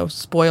 you know,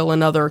 spoil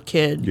another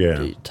kid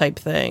type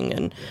thing.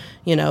 And,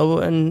 you know,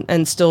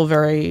 and still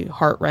very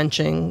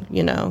heart-wrenching,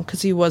 you know,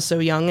 because he was so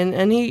young.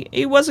 And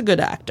he was a good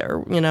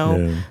actor, you know.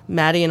 Yeah.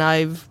 Maddie and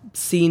I've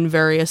seen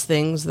various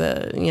things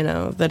that, you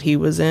know, that he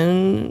was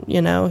in.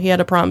 You know, he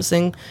had a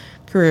promising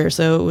career.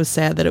 So it was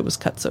sad that it was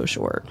cut so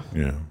short.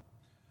 Yeah.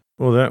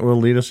 Well, that will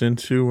lead us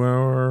into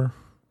our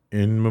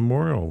in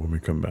memorial when we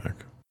come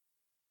back.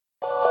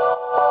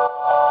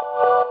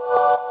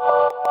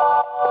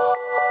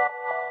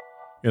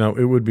 You know,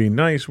 it would be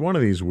nice one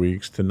of these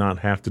weeks to not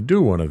have to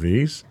do one of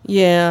these.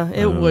 Yeah,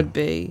 it would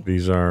be.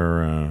 These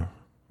are,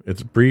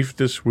 it's brief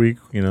this week.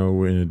 You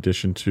know, in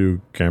addition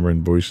to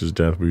Cameron Boyce's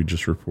death, we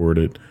just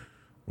reported.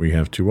 We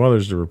have 2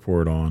 others to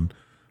report on.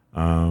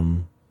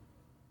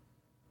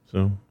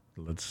 So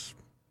let's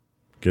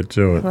get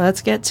to it.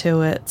 Let's get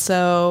to it.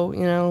 So,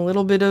 you know, a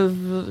little bit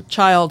of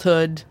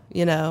childhood,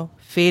 you know,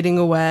 fading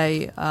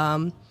away.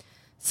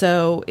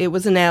 So it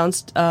was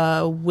announced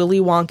Willy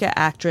Wonka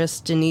actress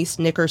Denise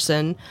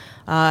Nickerson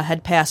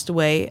had passed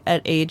away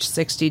at age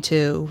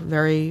 62,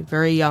 very,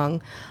 very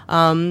young.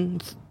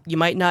 You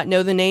might not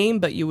know the name,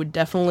 but you would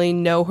definitely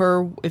know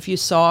her if you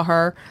saw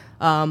her.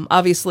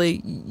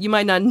 Obviously, you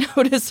might not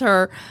notice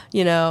her,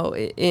 you know,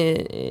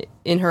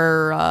 in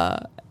her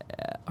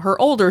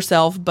older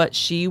self, but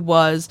she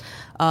was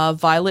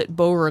Violet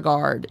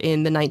Beauregard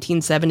in the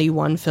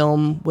 1971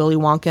 film Willy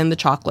Wonka and the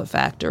Chocolate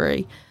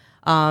Factory.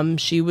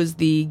 She was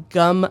the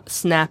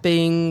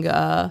gum-snapping,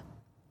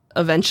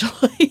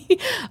 eventually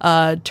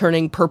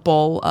turning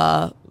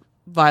purple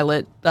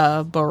Violet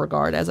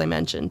Beauregard, as I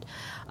mentioned.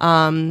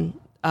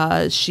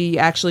 She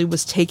actually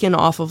was taken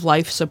off of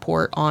life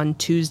support on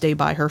Tuesday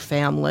by her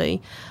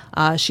family.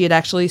 She had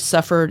actually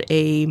suffered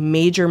a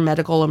major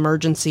medical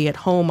emergency at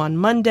home on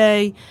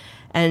Monday,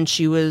 and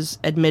she was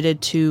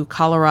admitted to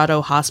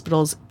Colorado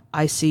Hospital's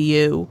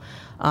ICU.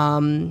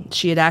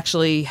 She had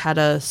actually had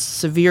a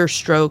severe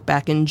stroke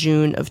back in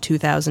June of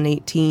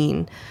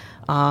 2018.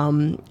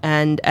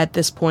 And at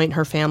this point,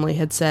 her family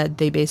had said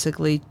they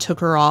basically took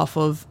her off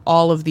of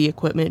all of the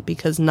equipment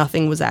because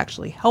nothing was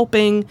actually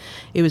helping.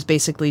 It was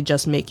basically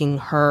just making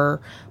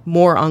her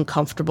more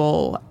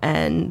uncomfortable.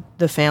 And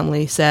the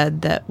family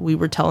said that we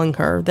were telling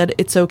her that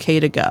it's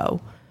okay to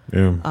go.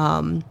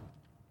 Yeah.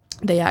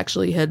 They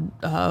actually had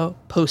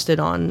posted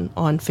on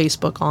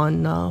Facebook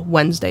on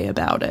Wednesday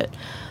about it.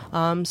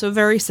 So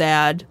very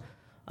sad.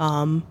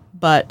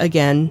 But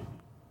again,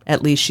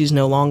 at least she's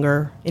no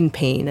longer in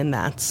pain, and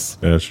that's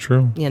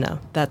true. You know,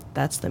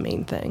 that's the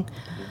main thing.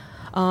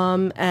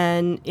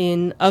 And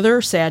in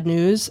other sad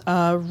news,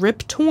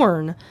 Rip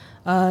Torn,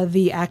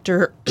 the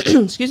actor,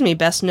 excuse me,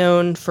 best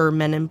known for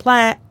Men in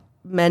Black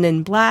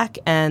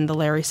and The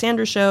Larry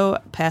Sanders Show,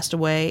 passed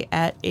away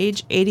at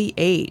age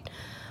 88.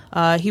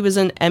 He was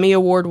an Emmy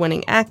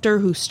Award-winning actor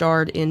who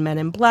starred in Men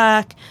in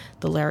Black,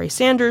 The Larry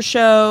Sanders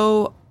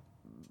Show,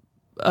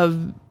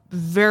 of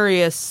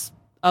various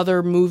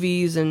other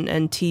movies and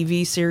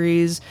TV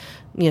series,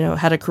 you know,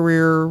 had a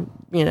career,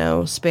 you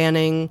know,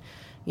 spanning,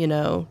 you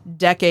know,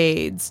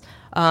 decades.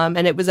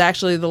 And it was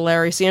actually the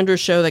Larry Sanders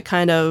Show that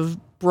kind of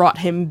brought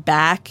him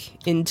back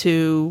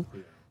into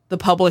the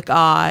public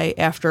eye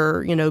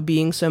after, you know,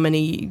 being so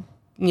many,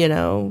 you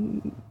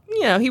know,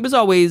 he was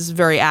always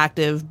very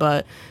active,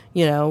 but,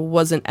 you know,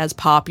 wasn't as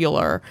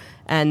popular.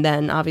 And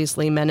then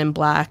obviously Men in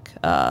Black,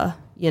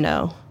 you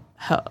know,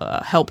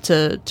 helped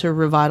to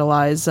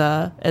revitalize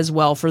as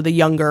well for the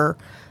younger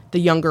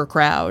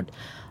crowd.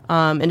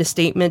 In a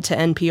statement to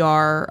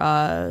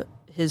NPR,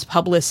 his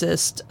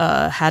publicist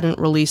hadn't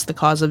released the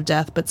cause of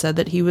death, but said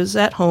that he was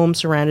at home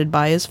surrounded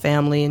by his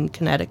family in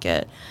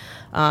Connecticut.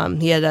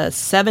 He had a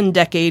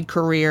 7-decade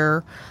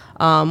career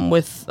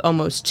with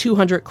almost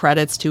 200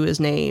 credits to his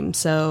name,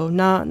 so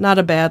not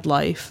a bad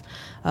life.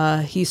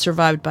 He's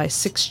survived by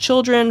 6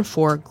 children,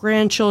 4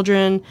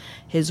 grandchildren,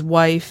 his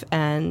wife,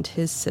 and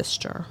his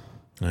sister.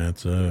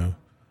 That's a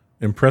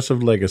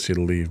impressive legacy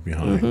to leave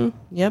behind.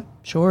 Mm-hmm. Yep,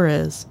 sure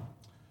is.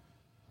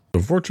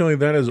 Unfortunately,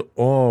 that is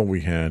all we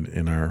had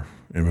in our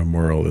in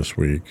memorial this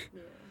week.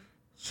 Yeah.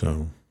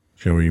 So,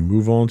 shall we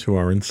move on to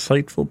our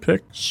insightful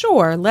pick?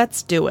 Sure,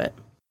 let's do it.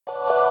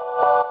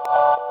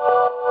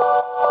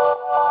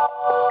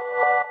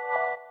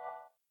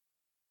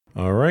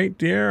 All right,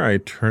 dear, I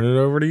turn it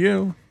over to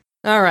you.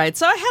 All right,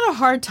 so I had a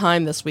hard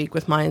time this week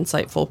with my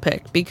insightful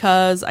pick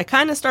because I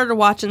kind of started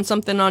watching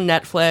something on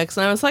Netflix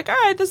and I was like, all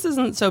right, this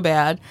isn't so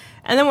bad.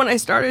 And then when I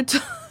started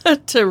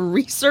to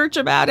research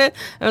about it,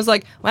 I was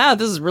like, wow,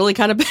 this is really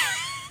kind of bad.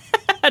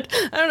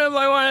 I don't know if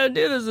I want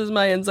to do this as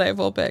my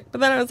insightful pick. But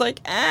then I was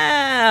like,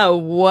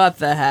 what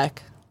the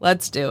heck?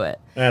 Let's do it.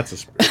 That's a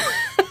spirit.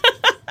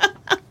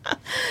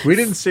 We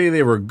didn't say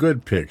they were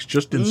good picks,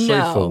 just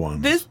insightful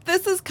ones.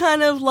 This is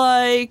kind of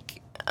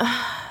like,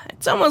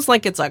 it's almost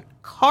like it's a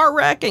car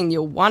wreck and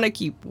you want to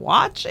keep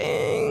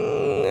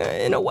watching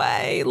in a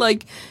way.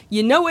 Like,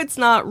 it's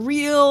not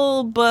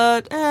real,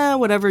 but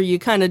whatever. You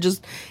kind of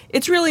just,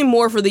 it's really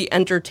more for the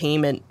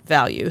entertainment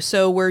value.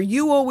 So where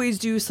you always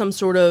do some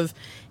sort of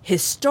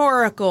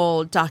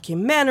historical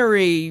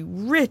documentary,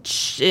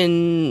 rich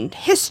in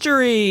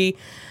history,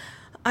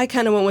 I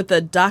kind of went with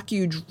the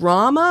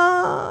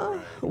docudrama,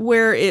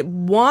 where it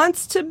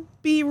wants to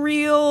be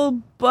real,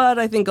 but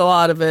I think a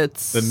lot of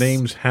it's... The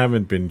names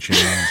haven't been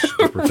changed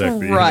to protect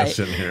the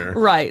innocent here.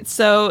 Right.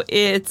 So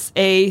it's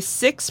a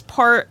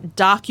 6-part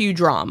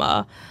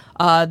docudrama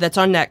that's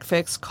on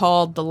Netflix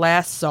called The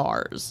Last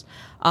Tsars.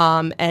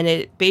 And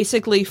it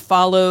basically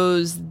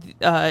follows...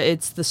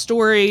 it's the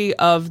story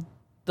of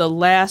the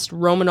last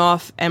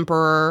Romanov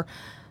emperor,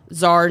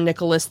 Tsar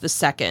Nicholas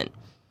II.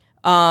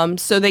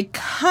 So they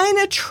kind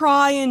of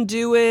try and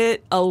do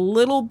it a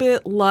little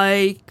bit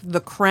like The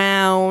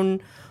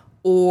Crown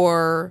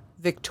or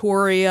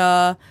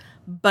Victoria,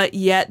 but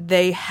yet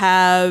they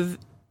have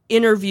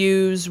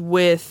interviews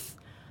with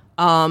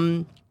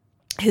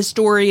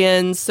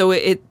historians. So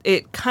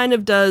it kind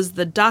of does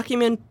the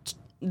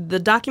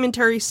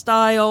documentary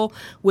style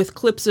with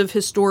clips of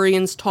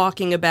historians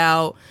talking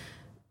about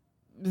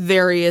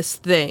various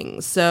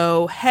things.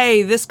 So,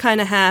 hey, this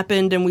kind of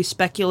happened, and we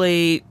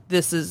speculate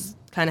this is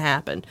kind of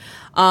happened.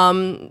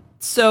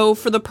 So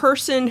for the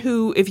person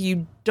who, if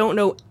you don't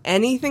know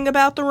anything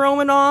about the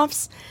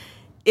Romanovs,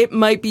 it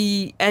might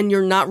be, and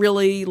you're not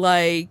really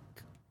like,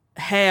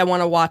 hey, I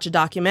want to watch a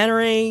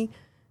documentary,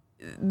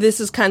 this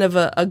is kind of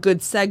a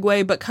good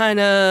segue, but kind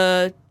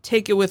of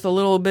take it with a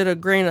little bit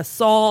of grain of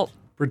salt.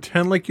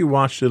 Pretend like you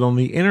watched it on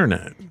the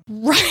internet.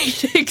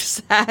 Right,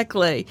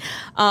 exactly.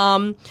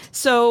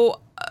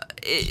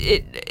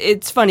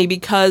 It's funny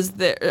because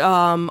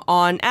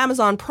on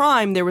Amazon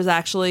Prime there was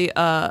actually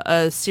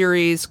a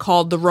series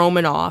called The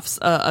Romanovs,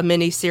 a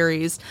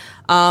mini-series,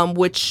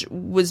 which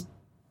was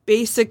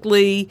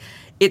basically,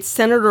 it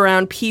centered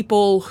around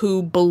people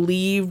who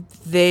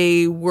believed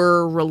they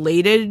were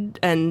related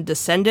and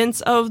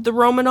descendants of the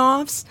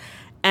Romanovs.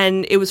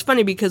 And it was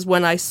funny because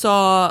when I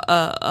saw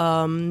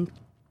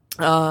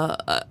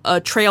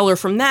a trailer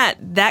from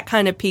that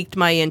kind of piqued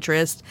my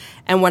interest.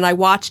 And when I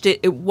watched it,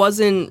 it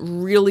wasn't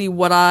really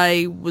what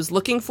I was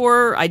looking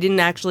for. I didn't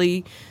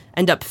actually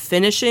end up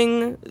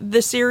finishing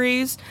the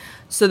series.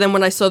 So then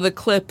when I saw the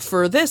clip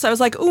for this, I was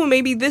like, oh,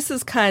 maybe this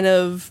is kind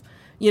of,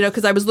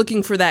 because I was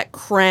looking for that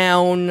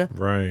Crown,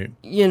 right?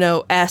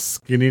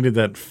 Esque. You needed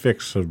that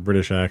fix of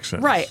British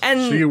accents. Right. And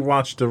so you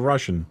watched the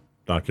Russian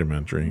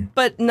documentary.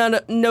 But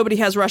nobody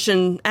has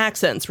Russian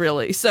accents,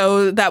 really.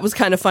 So that was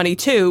kind of funny,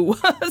 too.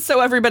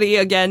 So everybody,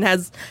 again,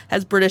 has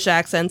British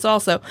accents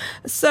also.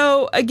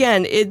 So,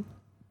 again, it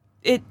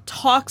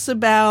talks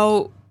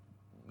about,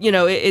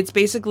 it's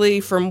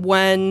basically from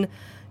when,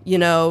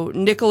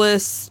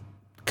 Nicholas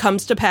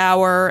comes to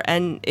power,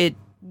 and it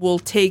will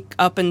take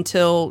up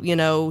until,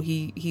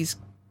 he's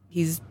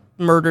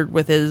murdered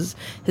with his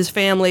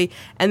family,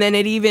 and then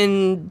it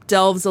even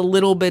delves a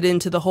little bit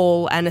into the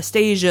whole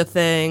Anastasia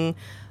thing,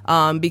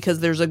 because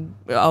there's a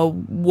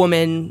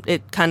woman.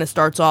 It kind of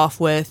starts off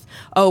with,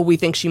 we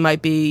think she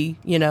might be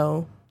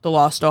the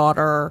lost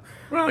daughter.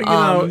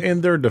 Well,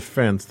 in their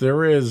defense,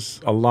 there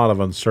is a lot of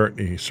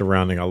uncertainty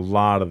surrounding a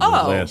lot of the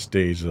last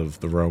days of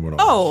the Romanovs.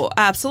 Oh,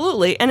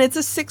 absolutely. And it's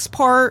a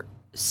 6-part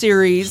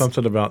series.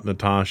 Something about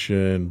Natasha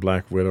and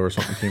Black Widow or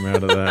something came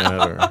out of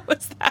that.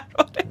 Was that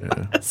what it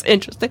was? That's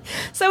interesting.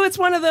 So it's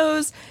one of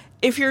those,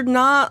 if you're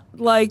not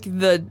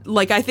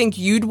I think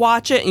you'd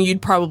watch it and you'd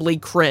probably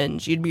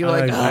cringe. You'd be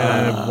like,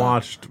 I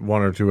watched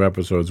 1 or 2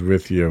 episodes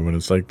with you, and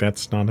it's like,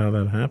 that's not how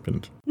that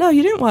happened. No,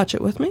 you didn't watch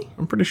it with me.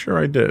 I'm pretty sure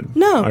I did.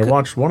 No. I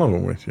watched one of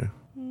them with you.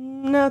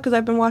 No, because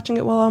I've been watching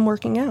it while I'm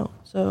working out.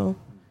 So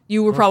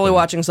you were probably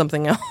watching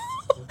something else.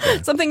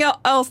 Something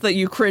else that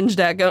you cringed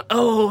at, going,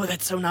 oh,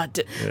 that's so not...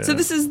 Yeah. So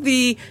this is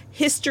the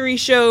history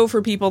show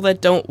for people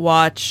that don't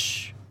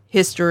watch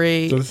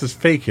history. So this is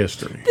fake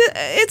history.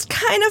 It's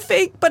kind of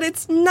fake, but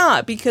it's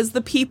not, because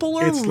the people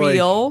are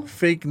real. Like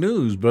fake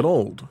news, but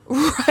old.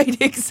 Right,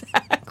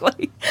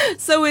 exactly.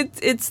 So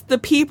it's the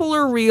people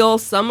are real.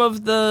 Some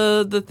of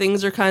the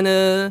things are kind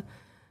of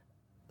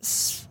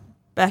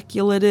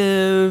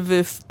speculative,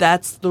 if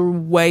that's the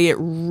way it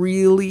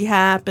really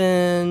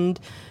happened.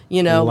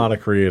 A lot of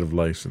creative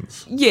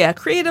license. Yeah,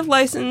 creative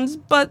license,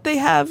 but they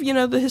have,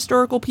 the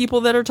historical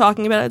people that are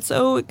talking about it,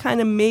 so it kind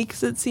of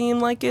makes it seem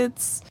like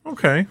it's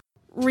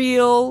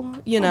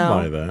real, I'll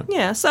buy that.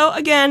 Yeah, so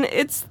again,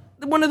 it's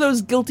one of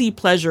those guilty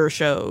pleasure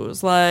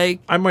shows.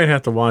 Like, I might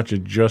have to watch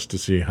it just to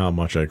see how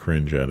much I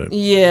cringe at it.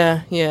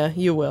 Yeah,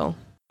 you will.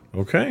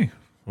 Okay.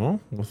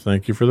 Well,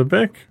 thank you for the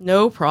pick.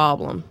 No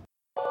problem.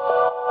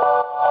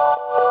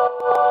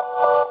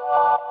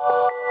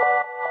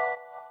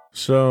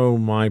 So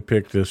my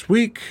pick this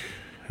week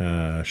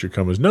should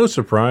come as no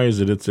surprise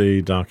that it's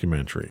a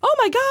documentary. Oh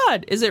my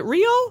God, is it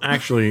real?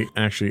 Actually,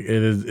 it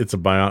is. It's a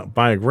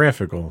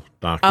biographical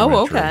documentary.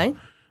 Oh, okay.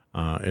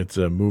 It's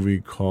a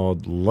movie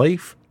called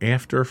Life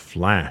After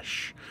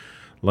Flash.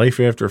 Life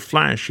After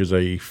Flash is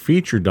a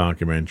feature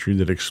documentary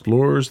that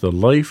explores the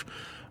life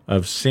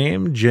of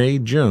Sam J.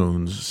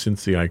 Jones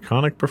since his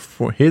iconic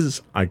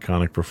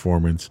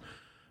performance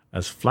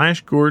as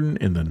Flash Gordon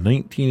in the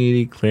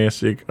 1980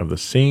 classic of the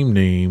same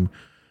name,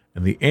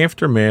 and the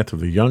aftermath of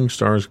the young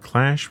star's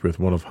clash with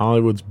one of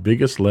Hollywood's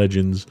biggest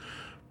legends,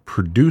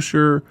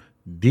 producer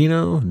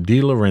Dino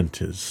De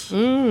Laurentiis.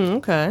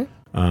 Okay.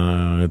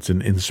 It's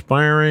an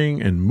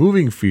inspiring and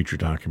moving feature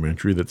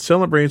documentary that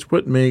celebrates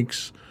what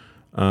makes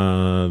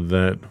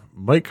that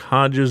Mike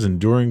Hodges'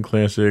 enduring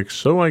classic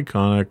so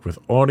iconic with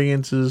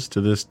audiences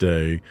to this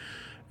day,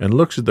 and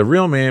looks at the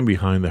real man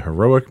behind the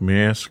heroic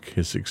mask,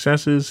 his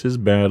successes, his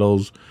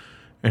battles,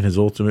 and his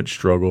ultimate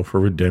struggle for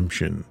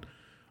redemption.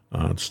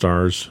 It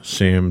stars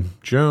Sam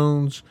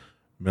Jones,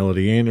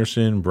 Melody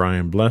Anderson,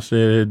 Brian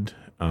Blessed,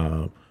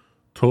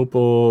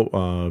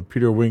 Topol,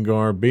 Peter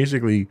Wingard,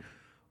 basically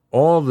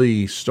all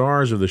the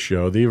stars of the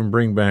show. They even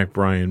bring back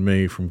Brian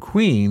May from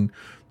Queen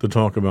to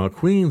talk about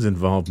Queen's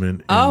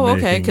involvement.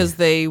 Okay, because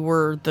they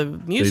were the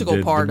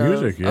musical part the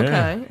music, of.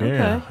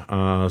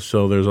 Okay.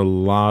 So there's a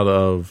lot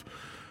of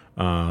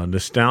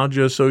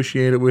nostalgia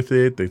associated with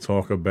it. They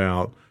talk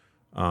about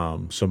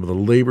some of the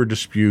labor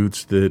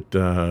disputes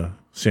that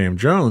Sam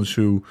Jones,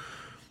 who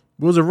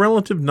was a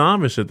relative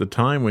novice at the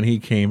time when he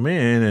came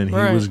in, and he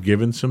was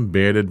given some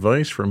bad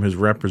advice from his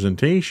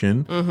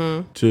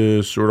representation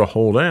to sort of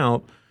hold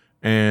out.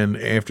 And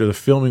after the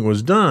filming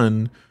was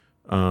done,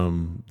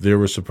 there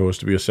was supposed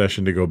to be a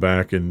session to go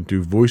back and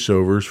do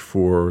voiceovers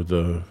for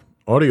the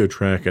audio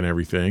track and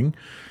everything.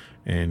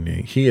 And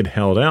he had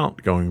held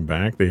out going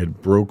back. They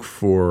had broke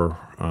for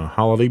a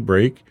holiday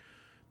break.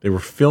 They were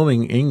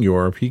filming in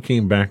Europe. He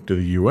came back to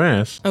the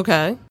U.S.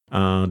 Okay.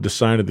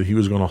 Decided that he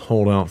was going to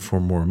hold out for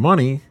more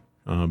money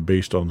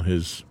based on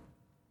his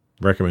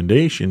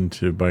recommendation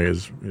by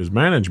his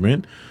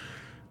management.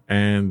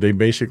 And they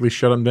basically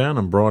shut him down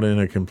and brought in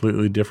a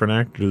completely different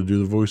actor to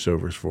do the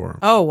voiceovers for him.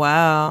 Oh,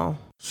 wow.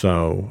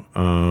 So,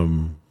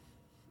 and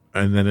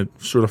then it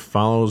sort of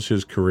follows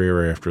his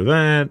career after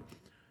that.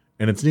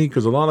 And it's neat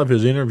because a lot of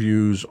his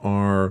interviews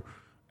are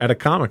at a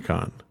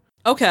Comic-Con.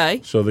 Okay.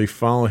 So they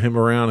follow him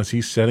around as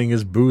he's setting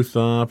his booth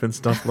up and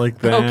stuff like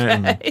that.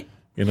 Okay.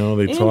 And,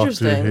 they talk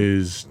to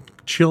his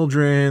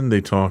children.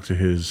 They talk to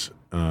his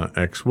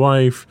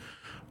ex-wife.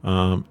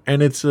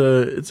 And it's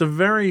a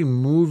very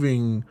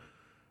moving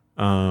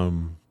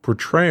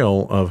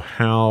portrayal of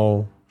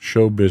how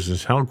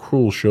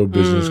cruel show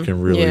business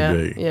can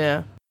really be.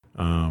 Yeah.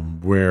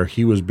 Where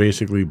he was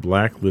basically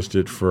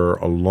blacklisted for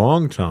a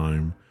long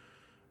time,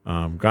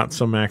 got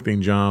some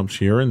acting jobs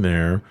here and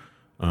there.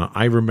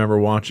 I remember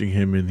watching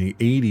him in the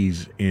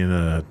 80s in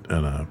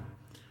a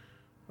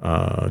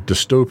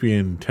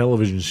dystopian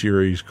television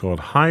series called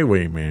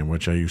Highwayman,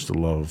 which I used to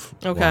love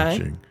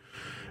watching.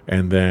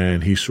 And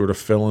then he sort of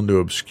fell into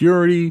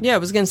obscurity. Yeah, I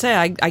was going to say,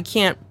 I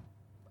can't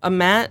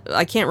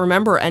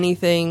remember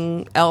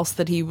anything else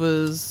that he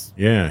was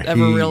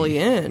ever really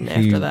in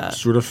after that. He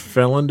sort of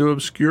fell into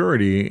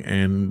obscurity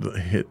and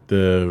hit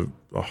the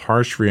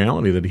harsh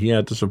reality that he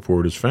had to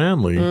support his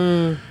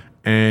family.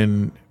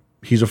 And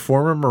he's a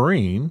former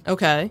Marine.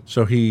 Okay.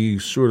 So he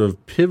sort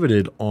of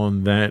pivoted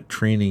on that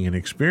training and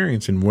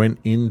experience and went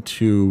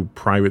into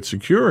private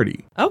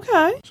security.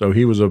 Okay. So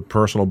he was a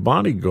personal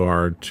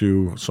bodyguard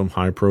to some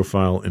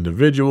high-profile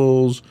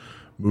individuals,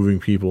 moving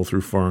people through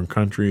foreign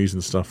countries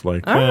and stuff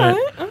like that. All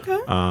right, okay.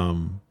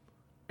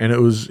 And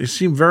it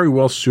seemed very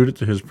well suited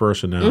to his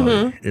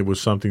personality. It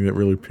was something that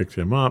really picked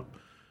him up,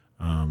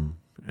 and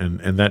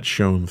that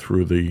shone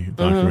through the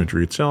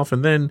documentary itself.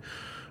 And then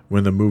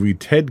when the movie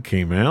Ted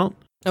came out,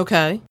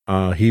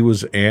 he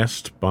was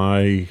asked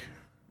by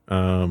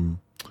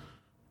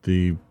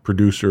the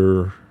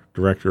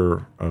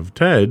producer-director of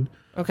Ted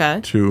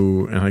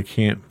to, and I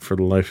can't for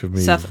the life of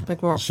me, Seth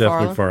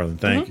MacFarlane.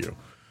 Thank you.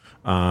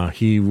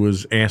 He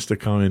was asked to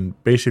come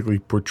and basically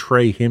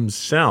portray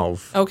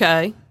himself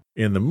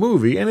in the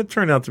movie, and it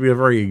turned out to be a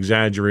very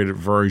exaggerated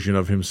version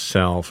of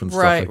himself and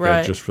stuff like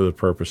that, just for the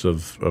purpose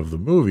of the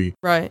movie.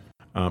 Right.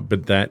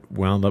 But that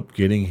wound up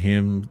getting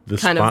him the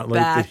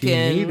spotlight that he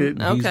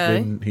needed.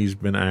 He's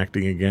been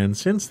acting again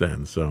since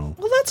then. So,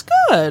 well, that's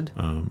good.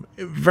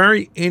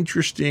 Very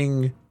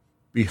interesting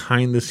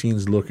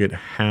behind-the-scenes look at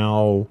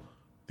how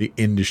the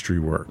industry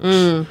works,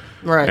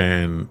 right?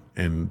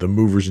 And the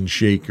movers and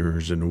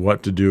shakers, and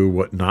what to do,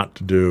 what not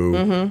to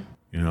do.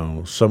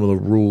 Some of the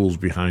rules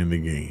behind the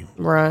game.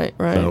 Right.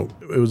 So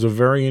it was a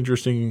very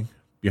interesting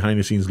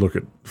behind-the-scenes look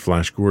at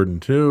Flash Gordon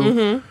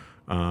too.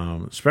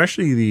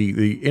 Especially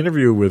the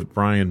interview with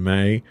Brian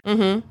May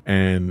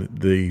and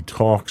the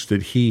talks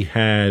that he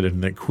had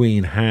and that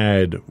Queen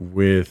had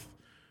with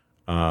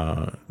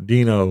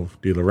Dino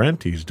De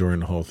Laurentiis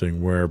during the whole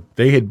thing, where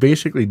they had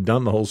basically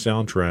done the whole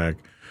soundtrack,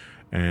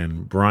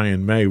 and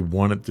Brian May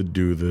wanted to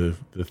do the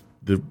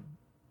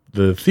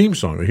the theme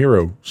song, the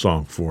hero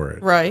song for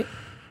it. Right.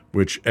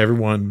 Which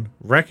everyone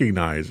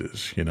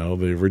recognizes,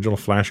 the original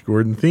Flash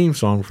Gordon theme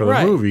song for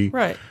the movie.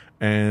 Right.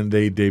 And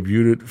they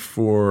debuted it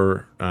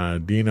for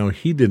Dino.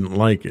 He didn't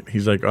like it.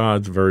 He's like,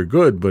 it's very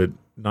good, but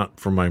not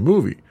for my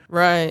movie.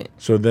 Right.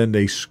 So then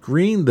they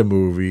screened the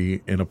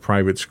movie in a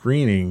private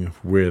screening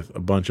with a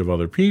bunch of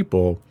other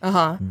people.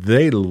 Uh-huh.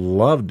 They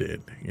loved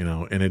it,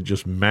 and it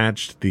just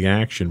matched the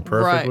action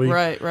perfectly.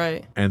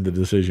 Right. And the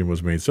decision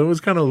was made. So it was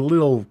kind of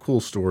little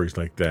cool stories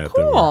like that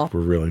cool. that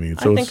were really neat.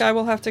 So I think I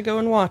will have to go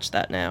and watch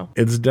that now.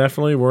 It's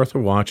definitely worth a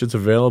watch. It's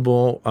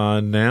available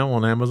now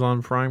on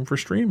Amazon Prime for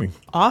streaming.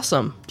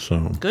 Awesome.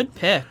 So good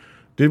pick.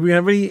 Did we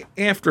have any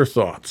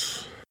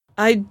afterthoughts?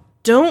 I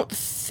don't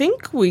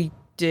think we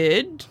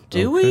did.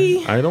 Do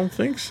we? I don't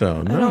think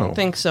so. No. I don't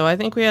think so. I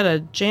think we had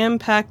a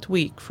jam-packed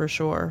week for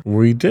sure.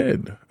 We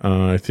did.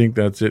 I think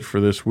that's it for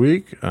this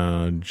week.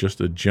 Just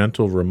a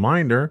gentle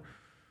reminder.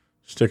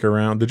 Stick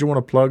around. Did you want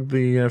to plug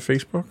the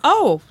Facebook?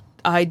 Oh,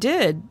 I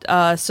did.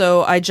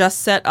 So I just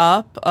set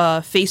up a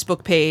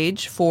Facebook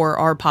page for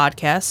our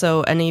podcast.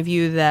 So any of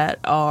you that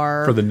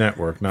are... For the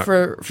network, not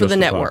for the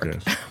network.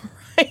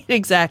 Right,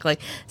 exactly.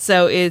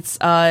 So it's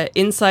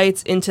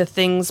Insights into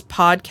Things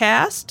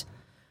podcast.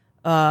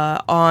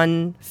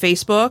 On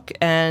Facebook,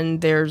 and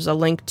there's a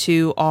link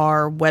to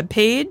our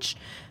webpage,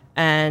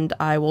 and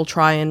I will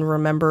try and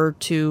remember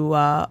to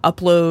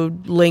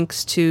upload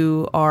links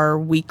to our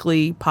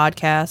weekly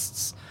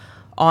podcasts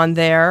on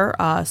there.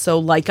 So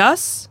like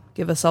us,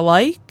 give us a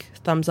like,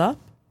 thumbs up.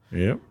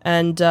 Yep.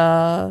 And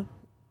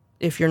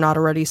if you're not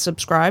already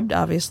subscribed,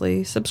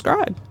 obviously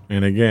subscribe.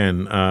 And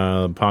again,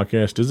 the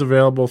podcast is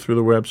available through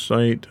the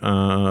website,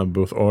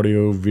 both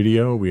audio,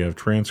 video. We have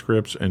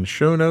transcripts and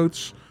show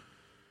notes.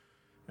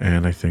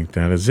 And I think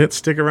that is it.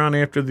 Stick around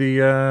after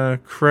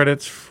the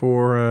credits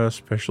for a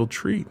special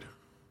treat.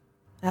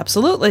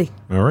 Absolutely.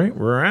 All right,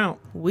 we're out.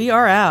 We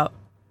are out.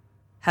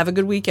 Have a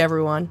good week,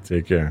 everyone.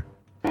 Take care.